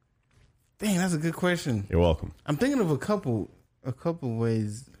one. Dang, that's a good question. You're welcome. I'm thinking of a couple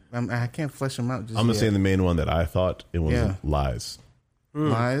ways. I can't flesh them out. Just I'm gonna yet. say the main one that I thought it was Yeah. lies.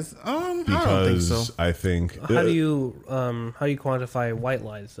 Lies. I don't think Because so. I think How do you quantify white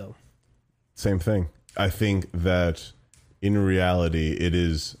lies though? same thing. I think that in reality it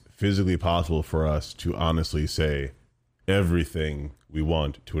is physically possible for us to honestly say everything we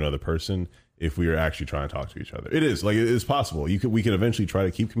want to another person if we are actually trying to talk to each other. It is possible. We can eventually try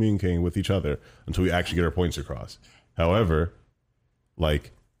to keep communicating with each other until we actually get our points across. However,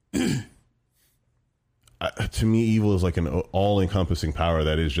 like to me, evil is like an all-encompassing power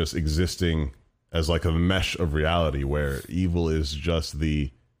that is just existing as like a mesh of reality, where evil is just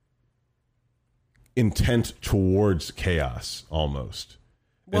the intent towards chaos almost.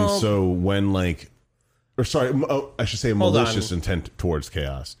 Well, and so when I should say malicious intent towards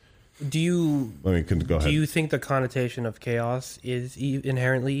chaos. Do you Go ahead. do you think the connotation of chaos is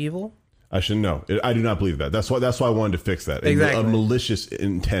inherently evil? I should know. I do not believe that. That's why I wanted to fix that. Exactly. A malicious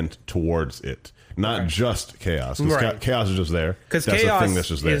intent towards it, not just chaos. Because Right. chaos is just there. Because That's chaos the thing that's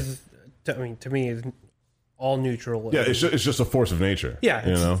just there. is, to me, is all neutral. Yeah, it's just a force of nature. Yeah,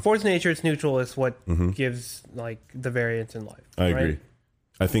 you it's know. force nature. It's neutral. It's what gives like the variance in life. I right? agree.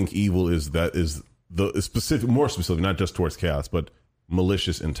 I think evil is the specific, more specific, not just towards chaos, but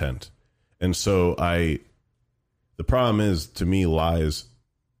malicious intent. And so the problem is, to me, lies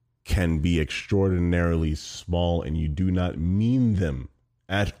can be extraordinarily small, and you do not mean them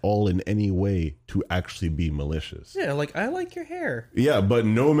at all in any way to actually be malicious. Yeah, like I like your hair. Yeah, but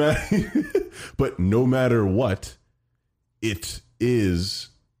no matter what, it is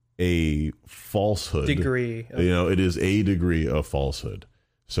a falsehood. Degree. It is a degree of falsehood.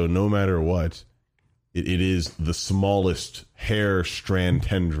 So no matter what, it is the smallest hair strand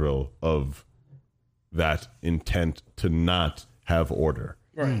tendril of that intent to not have order.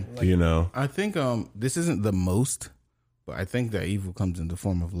 Right. Like, I think this isn't the most, but I think that evil comes in the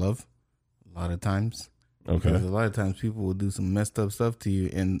form of love a lot of times. Okay. Because a lot of times people will do some messed up stuff to you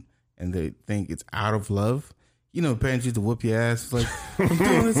and they think it's out of love. Parents used to whoop your ass like, I'm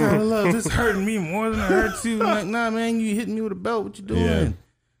doing this out of love. This hurting me more than it hurts you. Like, nah, man, you hitting me with a belt. What you doing? Yeah.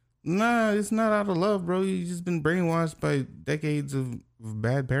 Nah, it's not out of love, bro. You just been brainwashed by decades of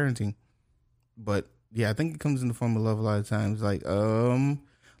bad parenting. But yeah, I think it comes in the form of love a lot of times. Like,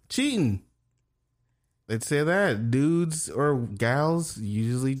 cheating. Let's say that dudes or gals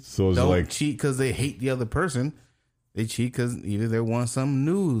usually So is it don't like- cheat because they hate the other person. They cheat because either they want something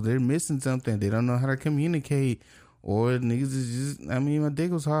new, they're missing something, they don't know how to communicate, or niggas is just. My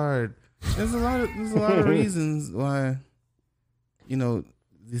dick was hard. There's a lot of reasons why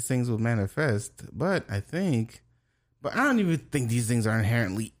these things will manifest. But I don't even think these things are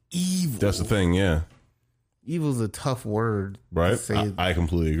inherently evil. That's the thing, yeah. Evil is a tough word, Right? to say. I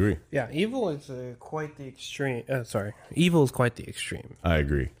completely agree. Yeah, evil is quite the extreme. Evil is quite the extreme. I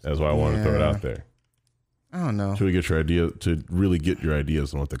agree. That's why I wanted to throw it out there. I don't know. To get your idea, to really get your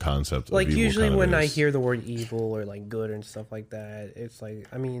ideas on what the concept of Like evil usually kind of when I is. hear the word evil or like good and stuff like that, it's like,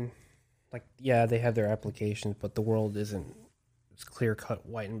 I mean, like, yeah, they have their applications, but the world isn't it's clear cut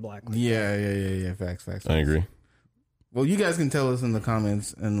white and black. Like Yeah. Facts. I agree. Well, you guys can tell us in the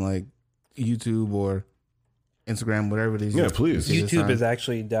comments and like YouTube or Instagram, whatever it is. Yeah, please. YouTube is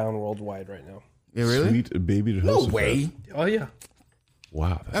actually down worldwide right now. Yeah, really? Sweet baby No Jehoshaphat. way. Oh yeah,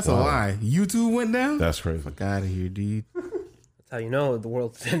 Wow. That's a wild. lie. YouTube went down? That's crazy. Fuck out of here, dude. that's how you know the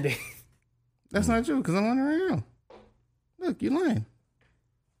world's ending. That's not true because I'm on it right now. Look, you're lying.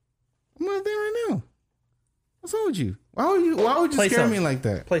 I'm on there right now. What's wrong with you? Why would you Play scare some. me like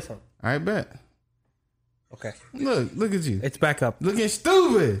that? Play some. I bet. Okay, Look at you. it's back up. Looking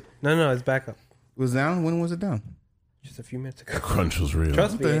stupid. No, it's back up. It was down? When was it down? Just a few minutes ago. Crunch was real.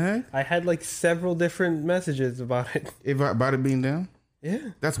 Trust What me, the heck? I had like several different messages about it. About it being down? Yeah,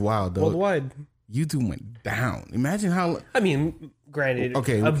 That's wild, though. worldwide. YouTube went down. Imagine how. I mean, granted,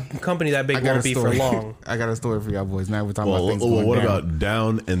 Okay. a company that big I got won't a be story. for long. I got a story for y'all boys. Now we're talking about Well, things going what down. about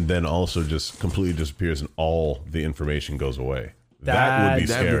down and then also just completely disappears and all the information goes away? That would be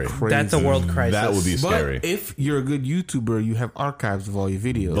That'd scary. be crazy. That's a world crisis. That would be scary. But if you're a good YouTuber, you have archives of all your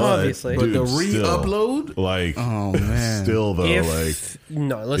videos. But, Obviously. But the dude, re-upload? still, like, Oh, man. still though, If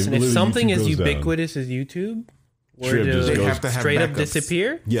no, listen, if if something YouTube as goes down. ubiquitous as YouTube were Straight up to just They goes- have to have straight up backups.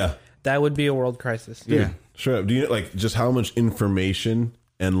 disappear, yeah, that would be a world crisis. Yeah. straight up. Do you like just how much information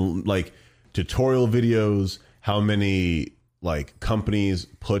and like tutorial videos? How many like companies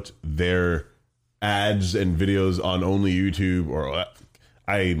put their ads and videos on only YouTube? Or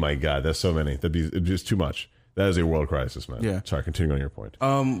my God, that's so many. That'd be just too much. That is a world crisis, man. Yeah. Sorry, continue on your point.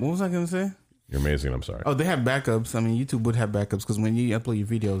 What was I going to say? You're amazing. I'm sorry. Oh, they have backups. I mean, YouTube would have backups because when you upload your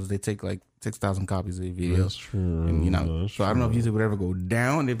videos, they take like 6,000 copies of your videos. That's true. And, That's so I don't know if YouTube would ever go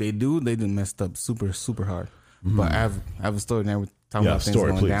down. If they do, they done messed up super, super hard. But I have a story now. We're talking about things story,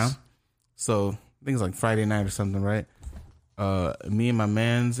 going please. down. So I think it's like Friday night or something, right? Me and my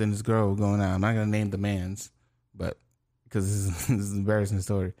mans and this girl were going out. I'm not gonna name the mans, but because this is an embarrassing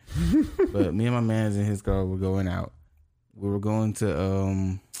story. But me and my mans and his girl were going out. We were going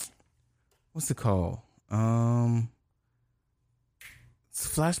to what's it called?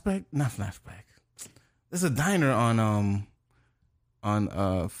 It's Flashback? Not Flashback. There's a diner on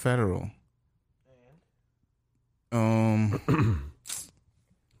Federal.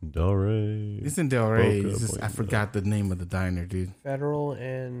 Delray. It's in Delray. Boca It's just, I Boca. forgot the name of the diner, dude. Federal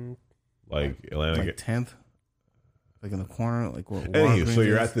and Like Atlanta. Like 10th, like in the corner, like what? Anywho, so Walgreens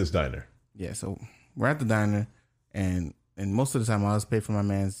you're is. at this diner. Yeah, so we're at the diner, and most of the time I always pay for my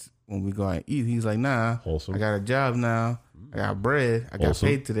man's when we go out and eat. He's like, nah, Wholesome. I got a job now. I got bread. I got Wholesome.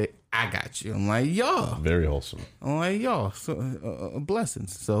 paid today. I got you. I'm like, y'all. Very wholesome. I'm like, y'all. So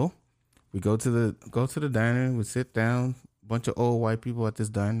blessings. So we go to the diner. We sit down. Bunch of old white people at this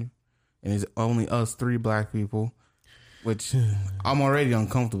diner, and it's only us 3 black people, which I'm already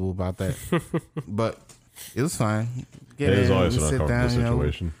uncomfortable about that. But it was fine. It is in, always we an sit uncomfortable down,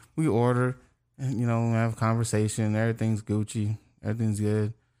 situation. We order, and we have a conversation. Everything's Gucci. Everything's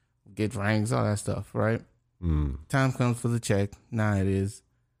good. Get drinks, all that stuff, right? Time comes for the check. Nah, it is.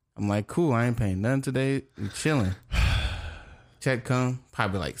 I'm like, cool, I ain't paying nothing today. We chilling. Check come,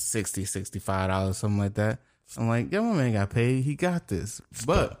 probably like $60, $65, something like that. I'm like, yo, my man got paid. He got this.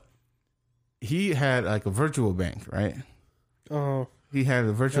 But he had like a virtual bank, right? oh, He had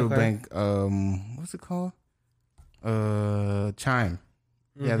a virtual Okay. bank, what's it called? Chime.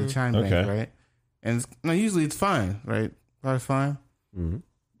 He had a Chime Okay. bank, right? And usually it's fine, right? That's fine.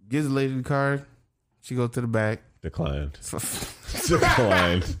 Gives the lady the card. She goes to the back. Declined.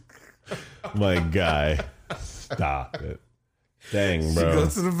 Declined. My guy. Stop it. Dang, She bro.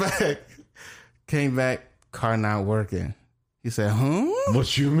 goes to the back. Came back, car not working. He said, huh?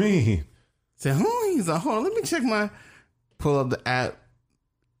 What you mean? Said, huh? He's like, hold on, let me check my, pull up the app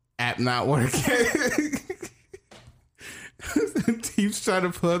not working. Keeps trying to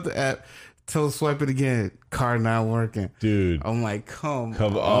pull up the app, swipe it again, car not working. Dude. I'm like, come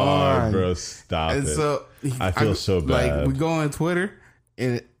on, bro. Stop And it. so I feel so bad. Like we go on Twitter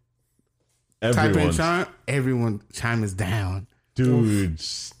and type in Everyone. Chime is down. Dude,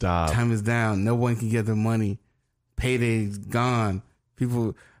 stop. Time is down. No one can get their money. Payday's gone.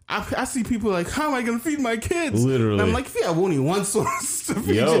 People, I see people like, how am I gonna feed my kids? Literally. And I'm like, if you have only one source to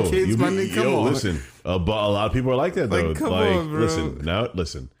feed your kids, my nigga, come on. Listen, a lot of people are like that though. Like, come on, bro.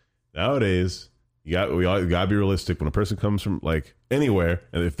 Listen. Nowadays, we gotta be realistic. When a person comes from like anywhere,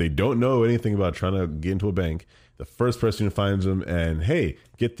 and if they don't know anything about trying to get into a bank, the first person who finds them and hey,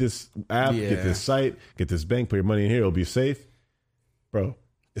 get this app, get this site, get this bank, put your money in here, it'll be safe, bro.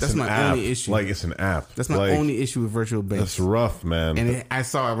 That's my only issue. Like it's an app. That's my only issue with virtual banks. That's rough, man. And I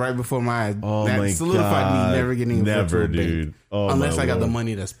saw it right before my eyes. Oh that my solidified God. me never getting a virtual dude. bank. Oh, unless I got the Lord.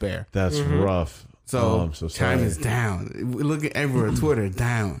 money to spare. That's rough. So, I'm so sorry. China's down. Look at everywhere. Twitter,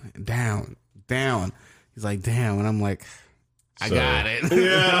 down. He's like, damn. And I'm like, I got it.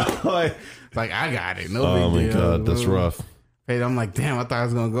 Yeah. Like, I got it. No Oh big my deal. God, that's rough. Hey, I'm like, damn, I thought I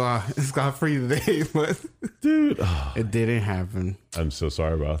was going to go out scot free today. But Dude. it didn't happen. I'm so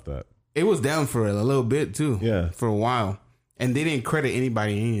sorry about that. It was down for a little bit, too. Yeah. For a while. And they didn't credit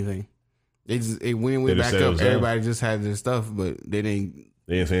anybody anything. It went They just back said it up. was down. Everybody just had their stuff, but they didn't.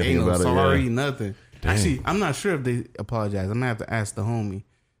 They didn't say anything Ain't no about sorry, it. Yeah. nothing. Damn. Actually, I'm not sure if they apologized. I'm gonna have to ask the homie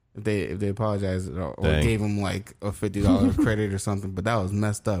if they apologized or Dang. gave him like a $50 credit or something. But that was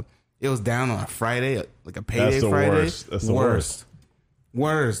messed up. It was down on a Friday, like a payday That's the Friday. worst. That's the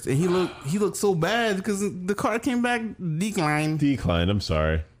Worst. And he looked so bad because the card came back declined. Declined. I'm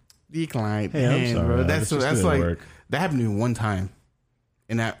sorry. Declined. Hey, I'm Man, sorry. bro. I That's just didn't like work. that happened to me one time,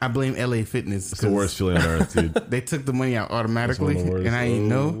 and I blame LA Fitness. It's the worst feeling on earth, dude. They took the money out automatically, That's one of the and I didn't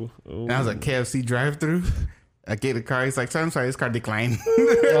know. Oh. And I was at KFC drive-through. I get the car. He's like, "I'm sorry, this car declined."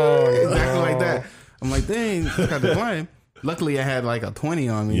 Oh, Exactly like that. I'm like, "Dang, this car declined." Luckily, I had like a 20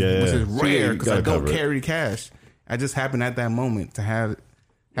 on me, Yeah. which is So rare you because gotta I don't cover it. carry cash. I just happened at that moment to have a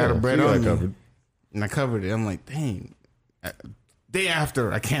Yeah, bread so you on got me, covered. and I covered it. I'm like, "Dang." Day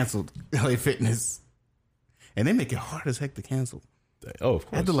after, I canceled LA Fitness, and they make it hard as heck to cancel. Oh, of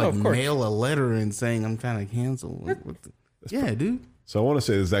I had course. to like of course. mail a letter in saying I'm trying to cancel. Like, yeah, dude. So I want to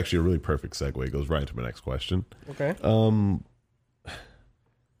say this is actually a really perfect segue. It goes right into my next question. okay.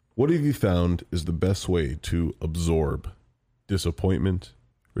 What have you found is the best way to absorb disappointment,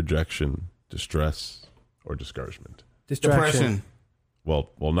 rejection, distress, or discouragement? Distraction. Depression. Well,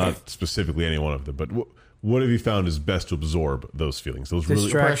 not specifically any one of them, but what have you found is best to absorb those feelings? Those really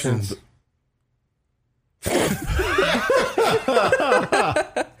Distractions.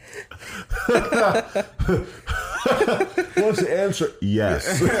 What's the answer?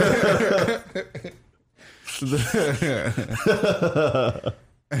 Yes.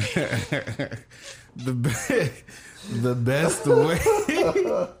 The best way.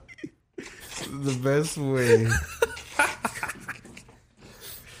 The best way.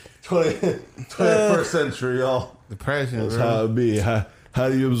 21st century, y'all. Depression, That's bro. how it be. How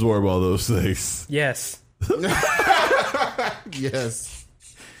do you absorb all those things? Yes. Yes.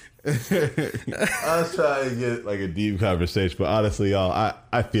 I was trying to get like a deep conversation, but honestly, y'all,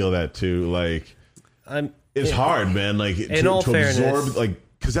 I feel that too. Like it's hard, man. Like in all fairness, absorb, like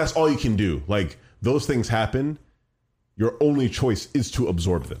because that's all you can do. Like those things happen. Your only choice is to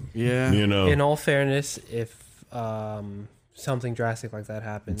absorb them. Yeah. You know, in all fairness, if something drastic like that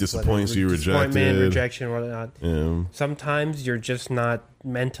happens, Disappoints whether you, disappointment, rejected. rejection, or whatnot, yeah. sometimes you're just not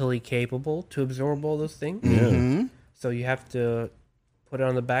mentally capable to absorb all those things. Mm-hmm. So you have to put it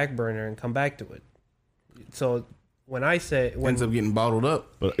on the back burner and come back to it. So when I say Ends up getting bottled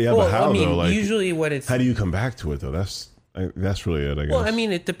up. But yeah, well, but how I mean, though? Like, usually what it's how do you come back to it though? That's really it. I guess. well, I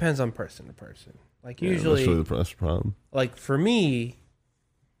mean, it depends on person to person. Like Yeah, usually, that's the problem. like for me,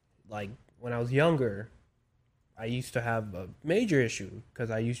 like when I was younger, I used to have a major issue because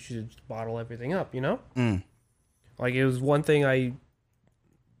I used to just bottle everything up, you know? Mm. Like it was one thing I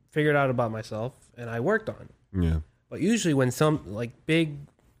figured out about myself and I worked on. Yeah. But usually when some like big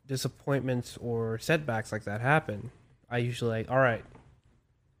disappointments or setbacks like that happen, I usually like, all right,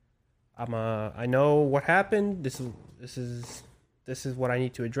 I know what happened. This is what I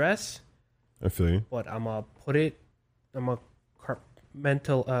need to address, I feel you. but I'm gonna put it, I'm gonna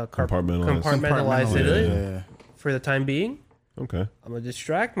Compartmentalize. compartmentalize it Yeah. for the time being. Okay. I'm gonna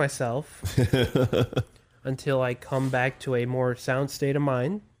distract myself until I come back to a more sound state of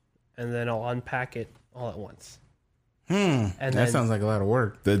mind, and then I'll unpack it all at once. And That then, sounds like a lot of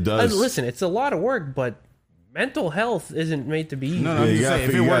work. That does. listen, it's a lot of work, but mental health isn't made to be easy. No, Yeah, I'm you just gotta saying,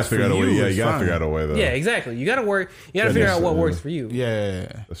 if figure, it you gotta works figure for out a way. you, Yeah, it's you gotta fine. figure out a way though. Yeah, exactly. You gotta work. You gotta figure out what works for you.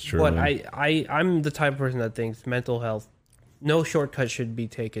 Yeah. That's true. But man. I'm the type of person that thinks mental health, no shortcut should be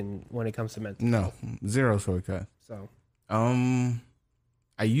taken when it comes to mental. No, zero shortcut. So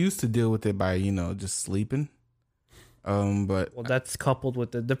I used to deal with it by, just sleeping. But Well, that's coupled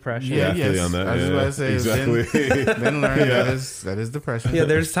with the depression. Yeah, I feel you on that. I was about to say, exactly. then learn that is depression. Yeah,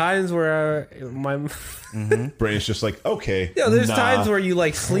 there's times where my Brain's just like, okay. there's nah. times where you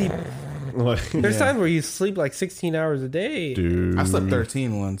like sleep. Like, There's times where you sleep like 16 hours a day. dude, I slept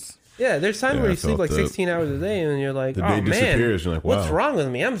 13 once. Yeah, there's times Yeah, where I you sleep felt like that. 16 hours a day, and you're like, The oh day man, disappears, you're like, what's wow. wrong with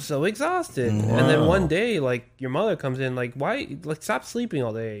me? I'm so exhausted. And then one day, like your mother comes in, like, why? Like, stop sleeping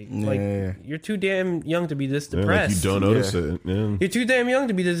all day. Like, Yeah. you're too damn young to be this Yeah, like depressed. you don't notice it. Yeah. You're too damn young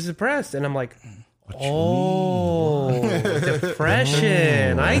to be this depressed. And I'm like, oh,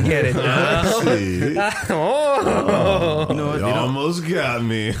 depression. I get it now. See? Oh. You know what? You almost got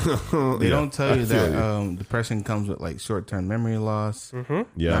me. They don't tell you that depression comes with like short-term memory loss,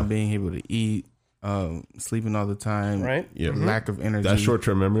 Yeah. not being able to eat, sleeping all the time, Right. Yeah. lack of energy. That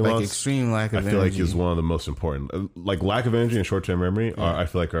short-term memory like loss, extreme lack I of feel like energy. is one of the most important. Like lack of energy and short-term memory are, I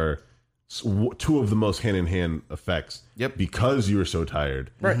feel like, are two of the most hand-in-hand effects. Yep. Because you were so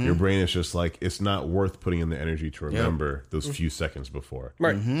tired, Right. your brain is just like, it's not worth putting in the energy to remember those few seconds before.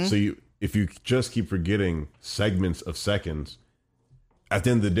 Right. So if you just keep forgetting segments of seconds, at the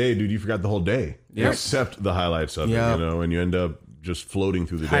end of the day, dude, you forgot the whole day, except the highlights of it, Yep. you know, and you end up just floating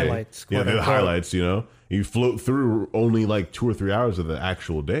through the Highlights, day. Yeah, the quote-unquote. highlights, you know, you float through only like 2 or 3 hours of the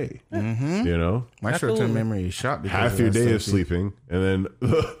actual day. You know, My Absolutely. short-term memory is shot because half of your that day is stuff, dude. sleeping, and then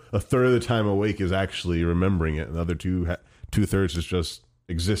a third of the time awake is actually remembering it, and the other 2/3 is just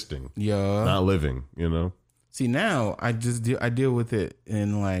existing, Yeah. not living. You know, See, now I just I deal with it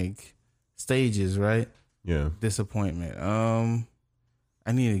in like stages, right? yeah. Disappointment.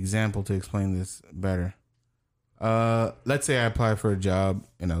 I need an example to explain this better. Let's say I applied for a job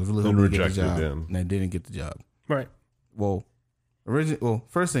and I was really And hoping to get the rejected, job, yeah. and I didn't get the job. Right. Well,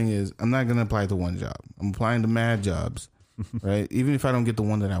 first thing is I'm not gonna apply to one job. I'm applying to mad jobs, right? Even if I don't get the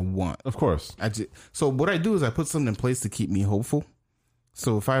one that I want. Of course. So what I do is I put something in place to keep me hopeful.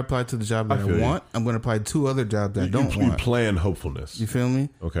 So if I apply to the job that I feel you. want, I'm going to apply to 2 other jobs that I don't You want. plan hopefulness. You feel me?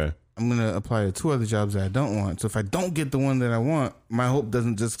 Okay. I'm going to apply to 2 other jobs that I don't want. So if I don't get the one that I want, my hope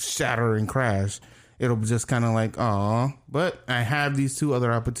doesn't just shatter and crash. It'll just kind of like, aw, but I have these 2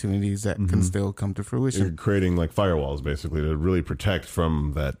 other opportunities that can still come to fruition. You're creating like firewalls basically to really protect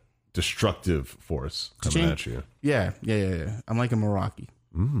from that destructive force coming at you. Yeah. I'm like a Meraki.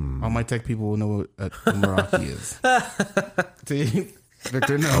 All my tech people will know what a Meraki is. See?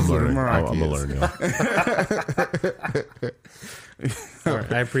 Victor knows what a Meraki I'm is. learning. All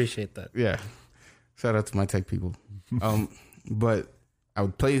right. I appreciate that. Yeah. Shout out to my tech people. But I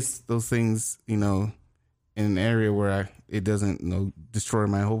would place those things, in an area where it doesn't, destroy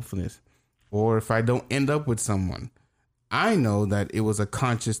my hopefulness. Or if I don't end up with someone, I know that it was a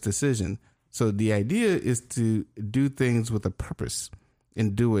conscious decision. So the idea is to do things with a purpose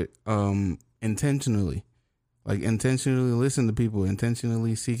and do it intentionally. Like intentionally listen to people,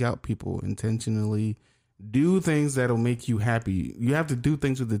 intentionally seek out people, intentionally do things that'll make you happy. You have to do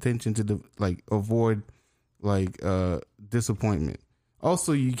things with intention to avoid disappointment.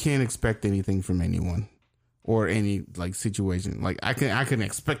 Also, you can't expect anything from anyone or any situation. Like I can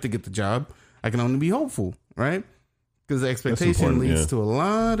expect to get the job. I can only be hopeful, right? Because the expectation important, leads yeah. to a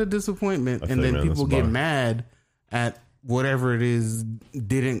lot of disappointment, and feel then you, man. people That's a get bar. mad at whatever it is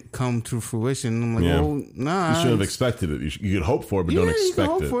didn't come to fruition. I'm like, Yeah. well, nah. You should have expected it. You could hope for it, but don't you can expect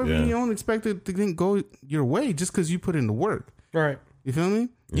hope it. for it, but Yeah. you don't expect it to go your way just because you put in the work. All right. You feel me?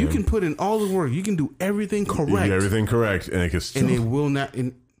 You can put in all the work. You can do everything You correct, do everything correct, and it can still, and it will not. And,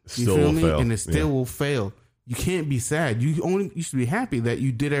 you Still feel will me? fail. And it still Yeah. will fail. You can't be sad. You should be happy that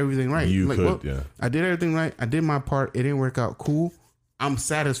you did everything right. You could, yeah. I did everything right. I did my part. It didn't work out. Cool. I'm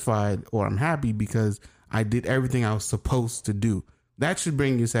satisfied or I'm happy because I did everything I was supposed to do. That should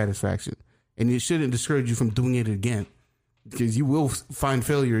bring you satisfaction, and it shouldn't discourage you from doing it again, because you will find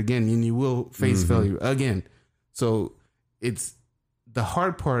failure again, and you will face failure again. So it's the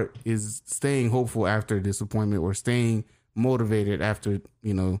hard part is staying hopeful after disappointment, or staying motivated after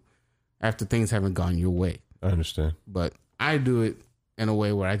things haven't gone your way. I understand. But I do it in a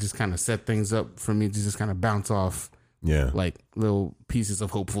way where I just kind of set things up for me to just kind of bounce off Yeah. like little pieces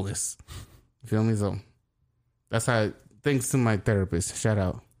of hopefulness. You feel me? So that's how. Thanks to my therapist. Shout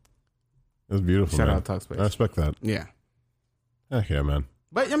out. That's beautiful. Shout man. out Talkspace. I respect that. Yeah. Heck yeah, man.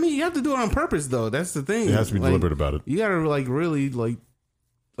 But I mean, you have to do it on purpose, though. That's the thing. It has to be deliberate about it. You gotta really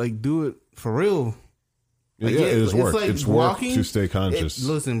do it for real. Like, yeah, it is work. like It's work to stay conscious.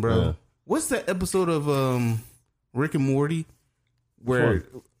 Listen, bro. Yeah. What's that episode of Rick and Morty where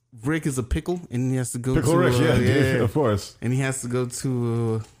Rick is a pickle and he has to go Pickle to Rick, yeah, dude, of course. and he has to go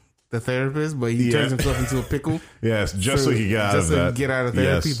to the therapist, but he turns himself into a pickle. Yes, just so he get out of that. Get out of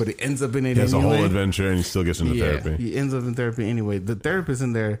therapy, but he ends up in it. He has anyway. a whole adventure, and he still gets into therapy. He ends up in therapy anyway. The therapist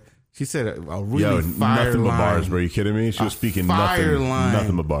in there, she said a really Yo, fire nothing line, but bars, bro. Are you kidding me? She was speaking fire nothing, line.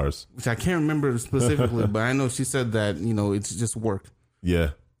 nothing but bars. which I can't remember specifically, but I know she said that it's just work.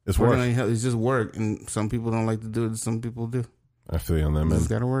 Yeah, it's Working work. on your health is just work, and some people don't like to do it. Some people do. I feel you on that, man. It's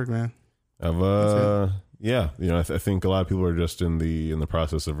got to work, man. Yeah, I think a lot of people are just in the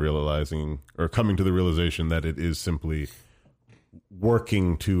process of realizing or coming to the realization that it is simply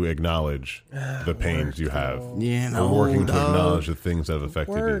working to acknowledge the pains you have. Yeah, Or working to dog. acknowledge the things that have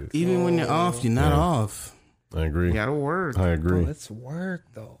affected Work. you. Even when you're off, you're not off. I agree. You got to work. I agree. It's work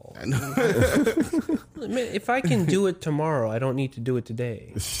though. Man, if I can do it tomorrow, I don't need to do it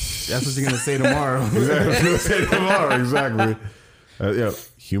today. That's what you're gonna say tomorrow. Exactly. I was gonna say tomorrow. Exactly. Yeah,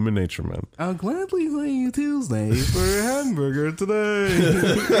 human nature, man. I'll gladly say Tuesday for a hamburger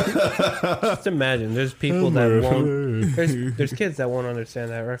today. Just imagine, there's people that won't. There's kids that won't understand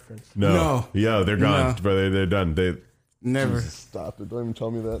that reference. No. Yeah, they're gone, No. bro. They're done. They Never, stop it. Don't even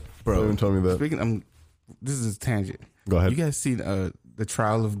tell me that, bro. Don't even tell me that. Speaking, this is a tangent. Go ahead. You guys seen the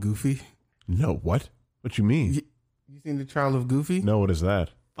trial of Goofy? No, what? What you mean? You seen the trial of Goofy? No, what is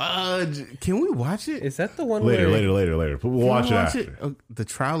that? Can we watch it? Is that the one Later. where But we'll watch Can it we after. The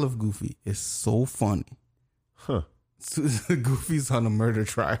trial of Goofy is so funny. Huh. Goofy's on a murder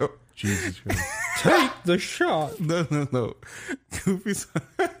trial. Jesus Christ. take the shot? No. Goofy's.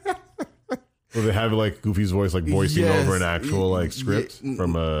 Well, they have like Goofy's voice, like voicing Yes. over an actual like script Yeah.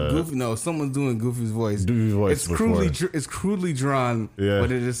 from a Goofy. No, someone's doing Goofy's voice. Goofy's voice It's before. it's crudely drawn, Yeah.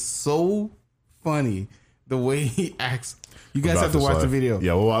 but it is so funny the way he acts. You guys About have to this watch the life. video.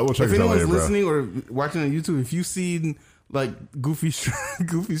 Yeah, we'll check If this out anyone's later, bro. listening or watching on YouTube, if you've seen like Goofy's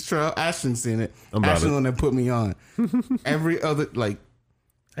trial, Ashton's seen it. I'm about Ashton's it. the one that put me on. Every other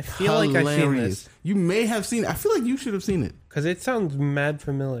I feel like I've seen hilarious. this You may have seen it. I feel like you should have seen it. because it sounds mad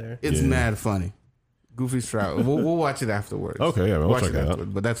familiar. It's Yeah. mad funny. Goofy's trial. We'll watch it afterwards. Okay, yeah, we'll watch check it it out.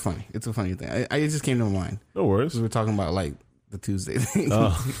 afterwards. But that's funny. It's a funny thing. It just came to my mind. No worries. We were talking about like the Tuesday thing.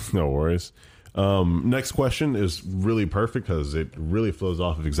 No worries. Next question is really perfect because it really flows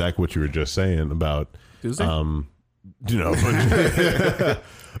off of exactly what you were just saying about Tuesday?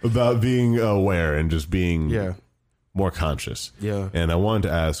 about being aware and just being Yeah. more conscious. Yeah. And I wanted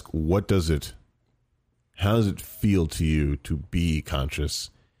to ask, how does it feel to you to be conscious?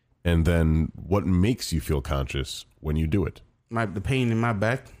 And then what makes you feel conscious when you do it? The pain in my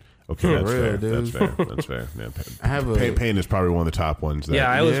back. Okay, For that's real, fair. dude. That's fair. Yeah, I have a pain is probably one of the top ones that Yeah,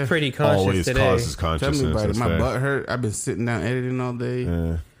 I was Yeah. pretty conscious always today. causes Tell consciousness. me about it. That's My fair. butt hurt. I've been sitting down editing all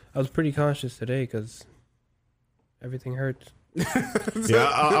day. I was pretty conscious today because everything hurts. Yeah,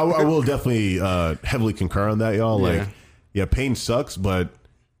 I will definitely heavily concur on that, y'all. Like, yeah, pain sucks, but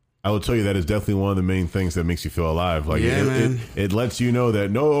I will tell you that is definitely one of the main things that makes you feel alive. Like, Yeah, man. it lets you know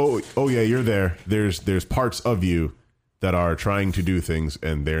that yeah, you're there. There's parts of you that are trying to do things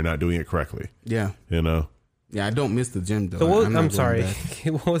and they're not doing it correctly. Yeah. You know. Yeah, I don't miss the gym though. So what, I'm not I'm going sorry. back.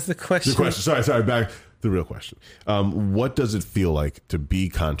 What was the question? The question. Sorry. Back to the real question. What does it feel like to be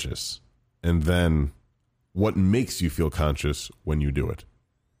conscious, and then what makes you feel conscious when you do it?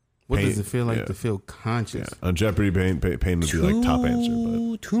 What Pain- does it feel like yeah. to feel conscious? Yeah. On Jeopardy, pain would be like top answer,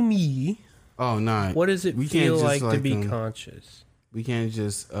 but To me, Oh, nah. what does it We can't feel just, like to be like, conscious? We can't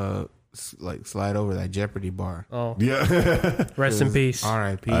just like slide over that Jeopardy bar. Oh, yeah. rest in peace.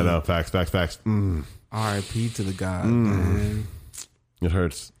 R.I.P. I know. Facts. R.I.P. to the God, man. It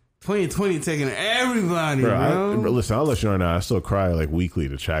hurts. 2020 taking everybody, bro. Listen, I'll let you know now. I still cry like weekly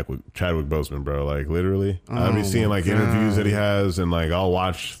to Chadwick Boseman, bro. Like literally, I'll be seeing like interviews that he has, and like I'll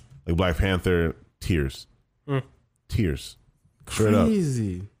watch like Black Panther, tears, tears, straight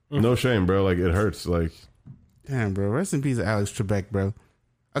Crazy. up, no shame, bro. Like it hurts, like Damn, bro. Rest in peace, Alex Trebek, bro.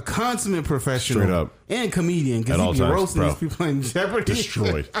 A consummate professional. Straight up. And comedian. At Because all he be times, roasting bro. these people in Jeopardy.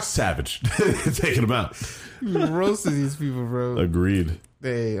 destroyed, savage, taking him out. He roasted these people, bro. Agreed.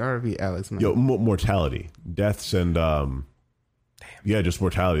 Hey, R.I.P. Alex, man. Yo, mortality, deaths, and yeah, just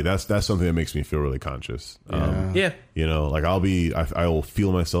mortality. That's something that makes me feel really conscious. Yeah. You know, like I will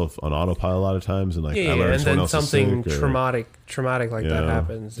feel myself on autopilot a lot of times, and like I Yeah, learn and someone then else is something sick or- traumatic like that Yeah.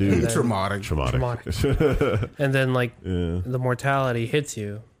 happens. Dude. And then, Traumatic. traumatic. and then like Yeah. the mortality hits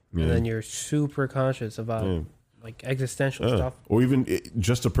you, Yeah. and then you're super conscious about like existential stuff. Or even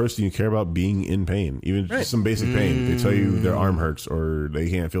just a person you care about being in pain, even Right. just some basic pain. They tell you their arm hurts or they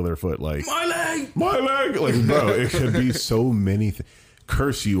can't feel their foot. Like My leg! my leg, like bro, it could be so many.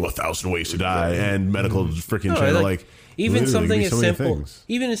 Curse you 1,000 ways to die, and medical freaking No, channel. like, Like even literally, something it as could be so many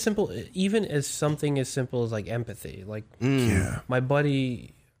simple, things. even as something as simple as like empathy. Like Yeah, my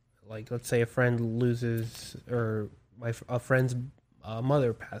buddy, like let's say a friend loses or a friend's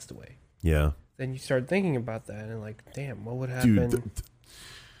mother passed away. Yeah. Then you start thinking about that and like, damn, what would happen Dude,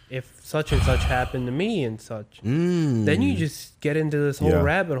 if such and such happened to me and such? Then you just get into this whole Yeah.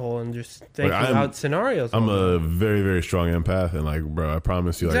 rabbit hole and just think Like, about scenarios. I'm all a very, very strong empath, and like, bro, I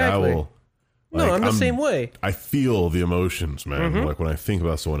promise you, like, Exactly. I will. No, like, I'm the same way. I feel the emotions, man. Like when I think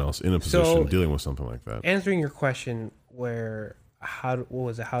about someone else in a position So- dealing with something like that. Answering your question, what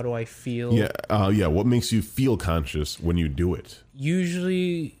was it? How do I feel? Yeah. What makes you feel conscious when you do it?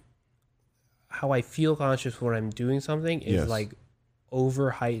 Usually, how I feel conscious when I'm doing something is Yes. like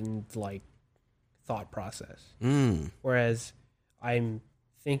over heightened like thought process. Whereas I'm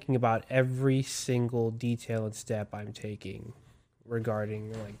thinking about every single detail and step I'm taking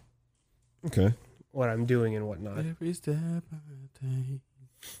regarding like Okay. what I'm doing and whatnot. Every step I take.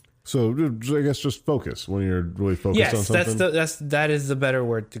 So I guess just focus when you're really focused on Yes, something. that is the better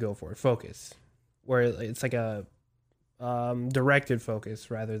word to go for. Focus, where it's like a directed focus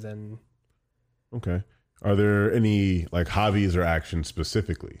rather than. Okay. Are there any like hobbies or actions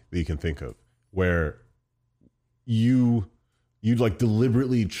specifically that you can think of where you like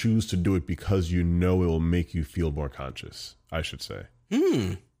deliberately choose to do it because you know it will make you feel more conscious? I should say.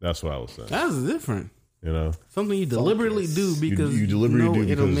 That's what I was saying. That's different. You know, Something you deliberately do because you deliberately know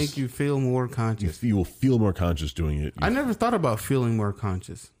do it'll because make you feel more conscious. you will feel more conscious doing it. I never thought about feeling more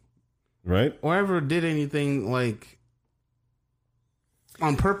conscious Right? or ever did anything like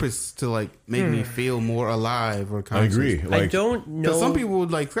on purpose to like make me feel more alive or I conscious. agree. I don't know. Because some people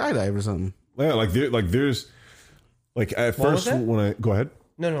would like skydive or something. Yeah, there's like at What was first that? when I go ahead.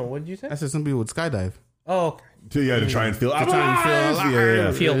 No. What did you say? I said some people would skydive. Oh, okay. To try and feel. To try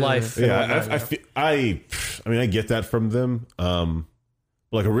and feel alive. Yeah. Feel life. I mean, I get that from them.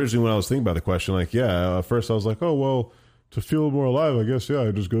 Like originally when I was thinking about the question, like, yeah, at first I was like, oh, well, to feel more alive, I guess, yeah,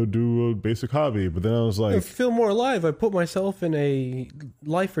 I just go do a basic hobby. But then I was To like, feel more alive, I put myself in a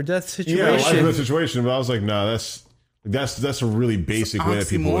life or death situation. yeah, life of the situation. But I was like, no, that's a really basic way that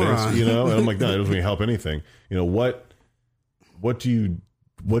people would answer, oxymoron. you know? And I'm like, no, it doesn't really help anything. You know, what do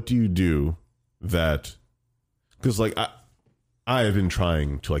you do that, because like I have been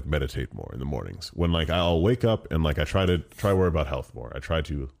trying to like meditate more in the mornings when like I'll wake up and like I try to worry about health more. I try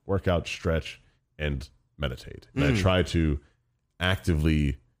to work out, stretch, and meditate. And I try to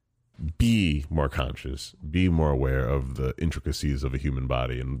actively be more conscious, be more aware of the intricacies of a human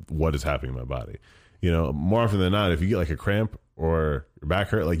body and what is happening in my body. You know, more often than not, if you get like a cramp or your back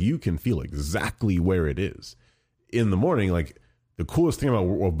hurt, like you can feel exactly where it is. In the morning, like the coolest thing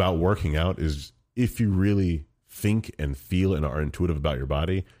about working out is if you really think and feel and are intuitive about your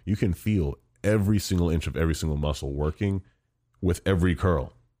body, you can feel every single inch of every single muscle working with every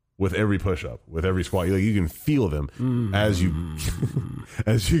curl, with every push up, with every squat. Like you can feel them as you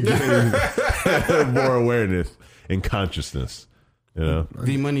gain more awareness and consciousness. You know,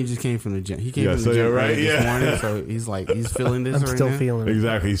 V Money just came from the gym. He came Yeah, from so the gym you're right, this yeah. morning, so he's feeling this I'm right still now. feeling it.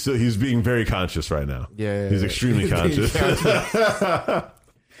 exactly. He's being very conscious right now. Yeah, He's extremely conscious.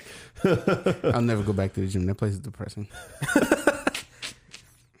 I'll never go back to the gym. That place is depressing.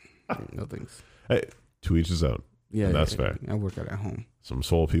 No thanks. Hey, to each his own. Yeah, And that's yeah, fair. I work out at home. Some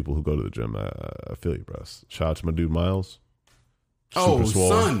swole people who go to the gym. I feel you, bro. Shout out to my dude Miles. Oh, Super swole.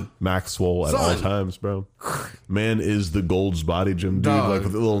 son. Max swole at all Son. times, bro. Man is the Gold's Body Gym dude, Dog. like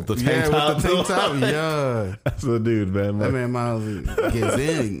with the tank Yeah, top. with the tank top. Yeah, That's the dude, man. that Like, man Miles gets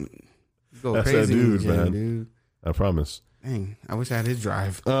in. Go That's crazy that in the dude, gym, man. dude. I promise. Dang, I wish I had his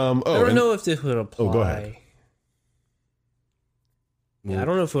drive. I don't and- know if this would apply. go ahead. Yeah, I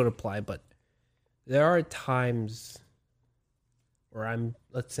don't know if it would apply, but there are times where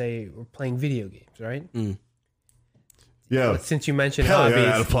let's say, we're playing video games, right? Yeah. Since you mentioned Hell hobbies, yeah,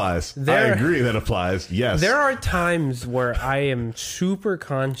 that applies. I There- agree that applies. Yes. there are times where I am super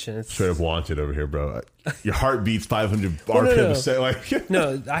conscious. Straight up wanted over here, bro. Your heart beats 500 no, RPM no. a second. Like,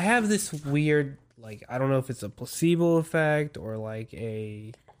 No, I have this weird, like, I don't know if it's a placebo effect or like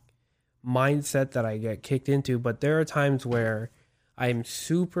a mindset that I get kicked into, but there are times where I'm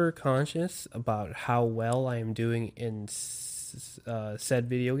super conscious about how well I am doing in said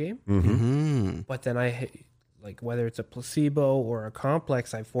video game. But then like, whether it's a placebo or a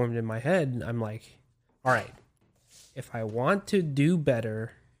complex I formed in my head, I'm like, all right, if I want to do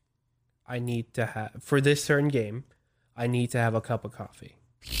better, I need to have, for this certain game, I need to have a cup of coffee.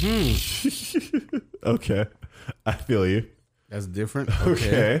 okay. I feel you. That's different.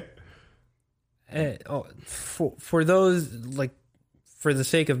 Okay. For those, like, for the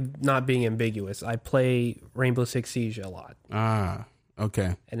sake of not being ambiguous, I play Rainbow Six Siege a lot. Ah,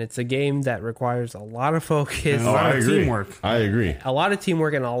 Okay. and it's a game that requires a lot of focus, And a lot I of agree. teamwork. I agree. a lot of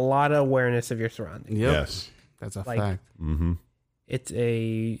teamwork, and a lot of awareness of your surroundings. Yep. Yes. That's a Like- fact. Mm-hmm. It's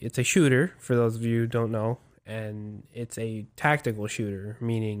a shooter for those of you who don't know, and it's a tactical shooter,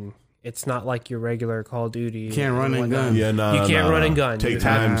 meaning it's not like your regular Call of Duty. You can't run and whatnot. gun. Yeah, no, You no, can't no, run no. and gun. Take You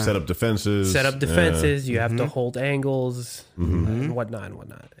time, have- set up defenses. Set up defenses. You have to Mhm. hold angles Mm-hmm. and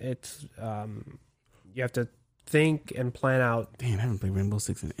whatnot. It's you have to think and plan out. Damn, I haven't played Rainbow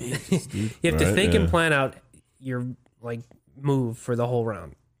Six in ages, dude. You have to Right, think yeah. and plan out your like move for the whole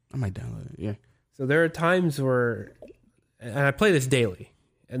round. I might download it. Yeah. So there are times where, and I play this daily,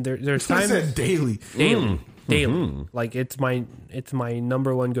 and there's I times said daily. daily, daily. Mm-hmm. Like it's my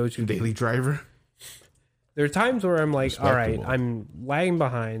number one go to Daily driver. There are times where I'm like, all right, Respectable. I'm lagging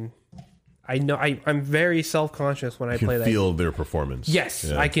behind. I know I'm very self conscious when I You play can that. feel their performance. Yes,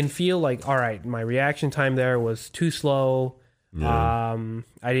 Yeah. I can feel like, all right, my reaction time there was too slow. Yeah.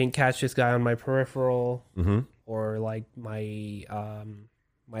 I didn't catch this guy on my peripheral, Mm-hmm. or like my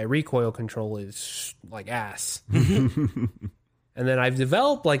my recoil control is like ass. And then I've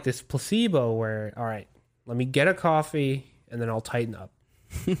developed like this placebo where, all right, let me get a coffee and then I'll tighten up.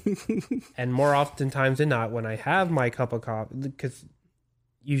 And more oftentimes than not, when I have my cup of coffee, because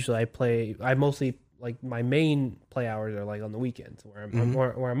usually I mostly like my main play hours are like on the weekends where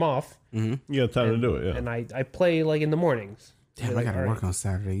where I'm off, You got time to do it, yeah. and I play like in the mornings. Damn, Like, I gotta all work right. on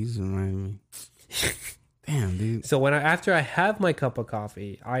Saturday. You just reminded me. Damn, dude. So after I have my cup of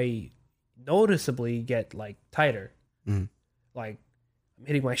coffee, I noticeably get like tighter. Mhm. Like I'm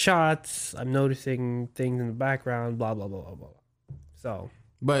hitting my shots, I'm noticing things in the background, blah blah blah blah blah. So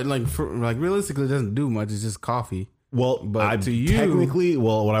But like, realistically, it doesn't do much. It's just coffee. Well, But to you- technically,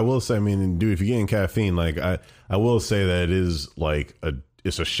 well, what I will say, I mean, dude, if you're getting caffeine, like I will say that it is like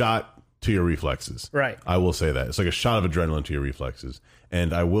it's a shot to your reflexes. right, I will say that it's like a shot of adrenaline to your reflexes,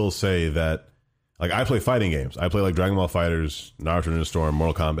 and I will say that, like, I play fighting games. I play like Dragon Ball Fighters, Naruto Ninja Storm,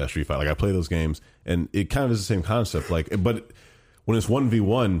 Mortal Kombat, Street Fighter. Like, I play those games, and it kind of is the same concept. Like, but when it's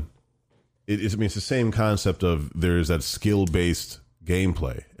 1v1, it's the same concept of there's that skill based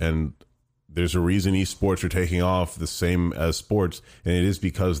gameplay, and there's a reason esports are taking off the same as sports, and it is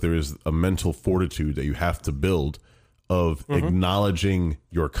because there is a mental fortitude that you have to build of acknowledging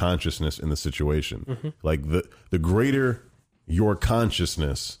your consciousness in the situation. Like the greater your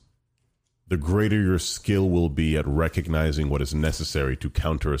consciousness, the greater your skill will be at recognizing what is necessary to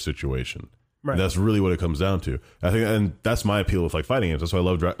counter a situation. Right. That's really what it comes down to. I think, and that's my appeal with like fighting games. That's why I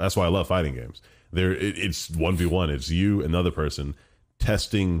love. That's why I love fighting games. It's 1v1. It's you and another person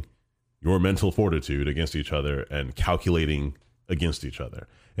testing your mental fortitude against each other and calculating against each other.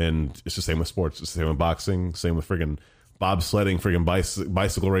 And it's the same with sports. It's the same with boxing. Same with friggin' bobsledding, friggin'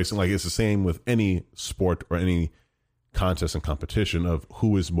 bicycle racing. Like, it's the same with any sport or any contest and competition of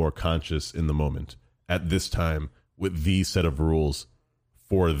who is more conscious in the moment at this time with these set of rules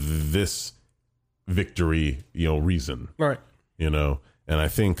for this victory, reason, right. And I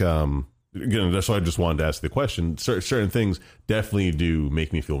think, again, that's why I just wanted to ask the question. Certain things definitely do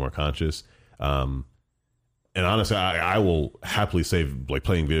make me feel more conscious. And honestly, I will happily say, like,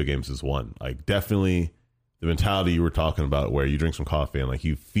 playing video games is one. Like, definitely the mentality you were talking about where you drink some coffee and like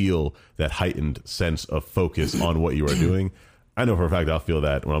you feel that heightened sense of focus on what you are doing. I know for a fact I'll feel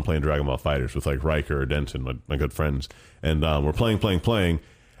that when I'm playing Dragon Ball Fighters with like Riker or Denton, my good friends. And we're playing,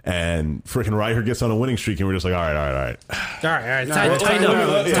 and freaking Riker gets on a winning streak and we're just like, all right. All right. No,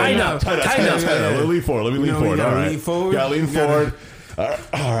 Tighten up. Let me lean forward. You gotta lean forward. Gotta lean You gotta- forward.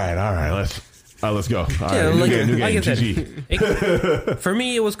 All right. Let's go. All Yeah, right, like, new like I game, said, GG. for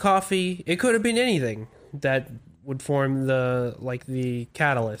me, it was coffee. It could have been anything that would form the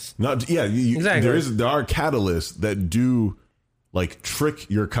catalyst. Exactly. Exactly. There are catalysts that do like trick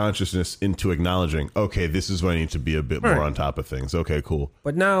your consciousness into acknowledging, okay, this is when I need to be a bit more Right. on top of things. Okay, cool.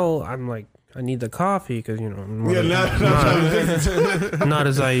 But now I'm like, I need the coffee because I'm Yeah, I'm not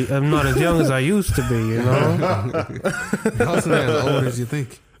as young as I used to be. You're also not as old as you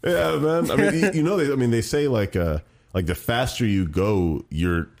think. Yeah, man. I mean, they say like the faster you go,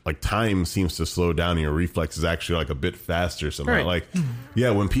 your like time seems to slow down, and your reflex is actually like a bit faster somehow. Right. Like, yeah,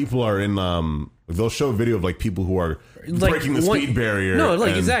 when people are in, they'll show a video of like people who are breaking the speed barrier. No, like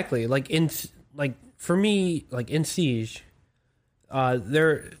and- exactly. For me, like in Siege,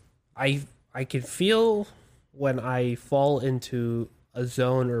 I can feel when I fall into a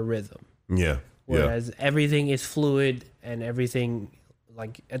zone or rhythm. Yeah. Whereas everything is fluid and everything,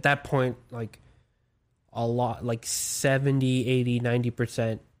 like at that point, like a lot, like 70, 80,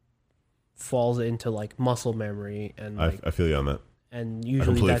 90% falls into like muscle memory. And like, I feel you on that. and I usually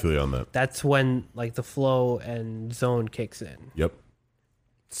completely feel you on that. that's when like the flow and zone kicks in. Yep.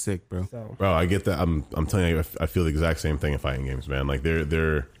 Sick, bro. So Bro, I get that. I'm telling you, I feel the exact same thing in fighting games, man. Like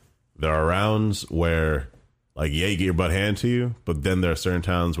there are rounds where like you get your butt handed to you, but then there are certain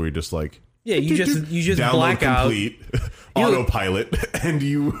times where you're just like yeah, you just download black out. complete autopilot, and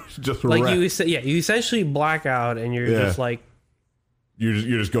you just Like wreck. you essentially black out, and you're Yeah. just like You're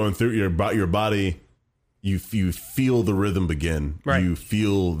just going through your body. You feel the rhythm begin. Right. You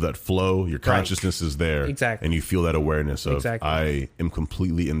feel that flow. Your consciousness is there. Exactly. And you feel that awareness of, Exactly. I am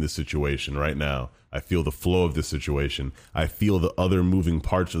completely in this situation right now. I feel the flow of this situation. I feel the other moving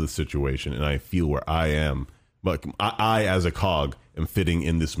parts of the situation. And I feel where I am. But I as a cog, am fitting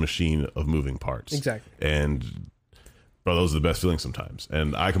in this machine of moving parts. Exactly. And, bro, those are the best feelings sometimes.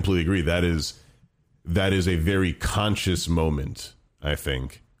 And I completely agree. That is a very conscious moment, I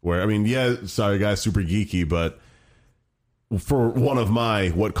think. Where, I mean, yeah, sorry guys, super geeky, but for one of my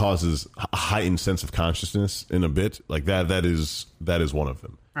what causes a heightened sense of consciousness in a bit, like that is one of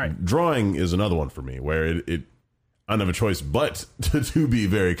them. All right. Drawing is another one for me, where I don't have a choice but to be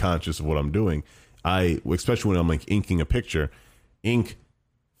very conscious of what I'm doing. Especially when I'm like inking a picture, ink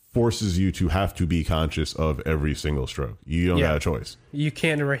forces you to have to be conscious of every single stroke. You don't have a choice. you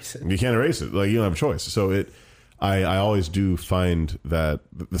can't erase it. You can't erase it. Like, you don't have a choice. So I always do find that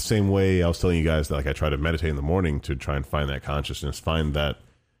the same way I was telling you guys that, like, I try to meditate in the morning to try and find that consciousness, find that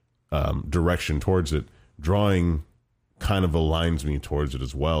direction towards it. Drawing kind of aligns me towards it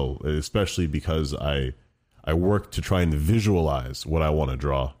as well, especially because I work to try and visualize what I want to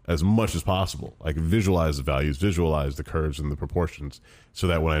draw as much as possible. Like, visualize the values, visualize the curves and the proportions, so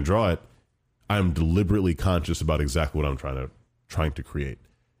that when I draw it, I'm deliberately conscious about exactly what I'm trying to create.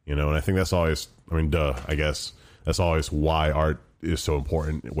 You know, and I think that's always, I guess that's always why art is so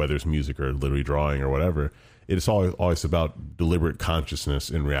important, whether it's music or literally drawing or whatever. It's always about deliberate consciousness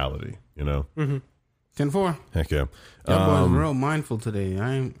in reality, you know? Mm-hmm. 10-4. Heck yeah. Y'all boys real mindful today.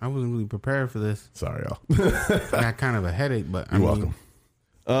 I wasn't really prepared for this. Sorry, y'all. I got kind of a headache, but You're welcome.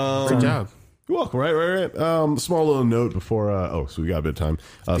 Good job. You're welcome. Right. Small little note before, so we got a bit of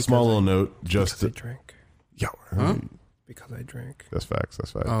time. Small little note, just... Because I drank. Yo, Because I drank. That's facts.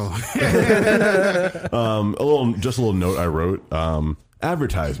 Oh, Just a little note I wrote.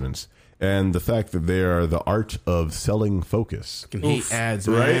 Advertisements and the fact that they are the art of selling focus. I hate ads,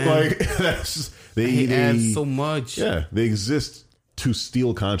 Right? man. Like I hate ads so much. Yeah, they exist to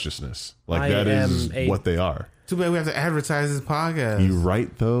steal consciousness. Like, that is what they are. Too bad we have to advertise this podcast. You right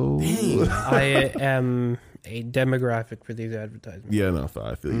though? I am a demographic for these advertisements. Yeah, no,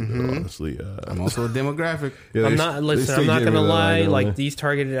 I feel you. Though, honestly, I'm also a demographic. yeah, I'm they not stay gonna getting rid of that, lie. don't Like, they? these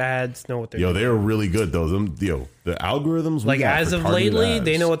targeted ads know what they're Yo, doing. they're really good though. The algorithms. We Like, got as for of targeted lately, ads.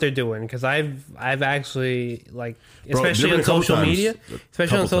 they know what they're doing, because I've actually, like, Bro, especially there on been a couple social times- media,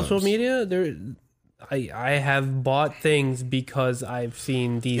 especially on couple social times. media, I have bought things because I've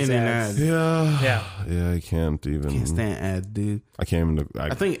seen these In an ads. ad. Yeah, Yeah, I can't even. Can't stand ads, dude. I can't even.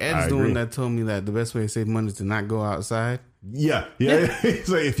 I think Ed's the one that told me that the best way to save money is to not go outside. Yeah. It's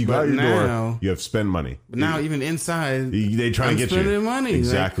like, if you go But out your now- door, you have to spend money. But now even inside, They try I'm and get you spending money.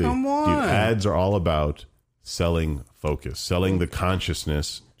 exactly. Like, come on. Dude, ads are all about selling focus, selling the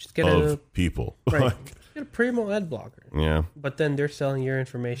consciousness Just get of a- people. right. Like, Get a Primo ad blocker, yeah, but then they're selling your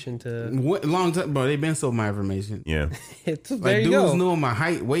information to. what, long time, bro. They've been sold my information. yeah, It's there Like, you dudes go. know my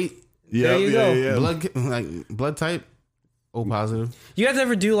height, weight, yeah, you go. yeah. blood type. O positive. You guys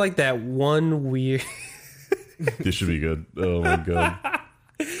ever do like that one weird? This should be good. Oh my god.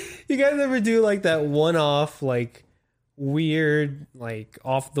 You guys ever do like that one-off, like, weird, like,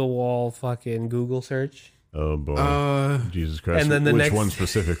 off the wall fucking Google search? Oh boy. Jesus Christ. and then the Which next- one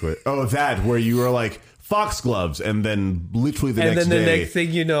specifically? Oh, that where you were like foxgloves, and then literally the And next then the day, next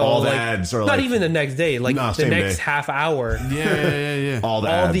thing you know, all the like, ads are not like even the next day, like Nah, the same next day. half hour. Yeah. all the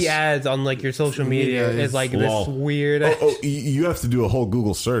All ads. the ads on like your social media media is is like lol. this weird. Oh, you have to do a whole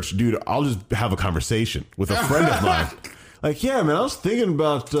Google search, dude. I'll just have a conversation with a friend of mine. Like, yeah, man, I was thinking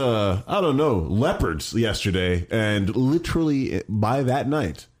about, I don't know, leopards yesterday. And literally by that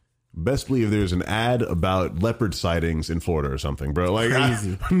night, best believe there's an ad about leopard sightings in Florida or something, bro. Like,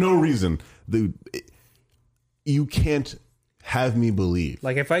 Crazy. no reason. Dude, you can't have me believe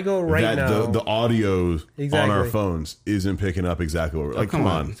Like, if I go right that now, the audio on Exactly. our phones isn't picking up exactly what we're like. come Come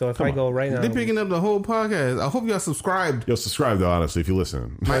on. on. so if Come I on. go right now, They're picking up the whole podcast. I hope y'all subscribed. Yo, subscribe though, honestly, if you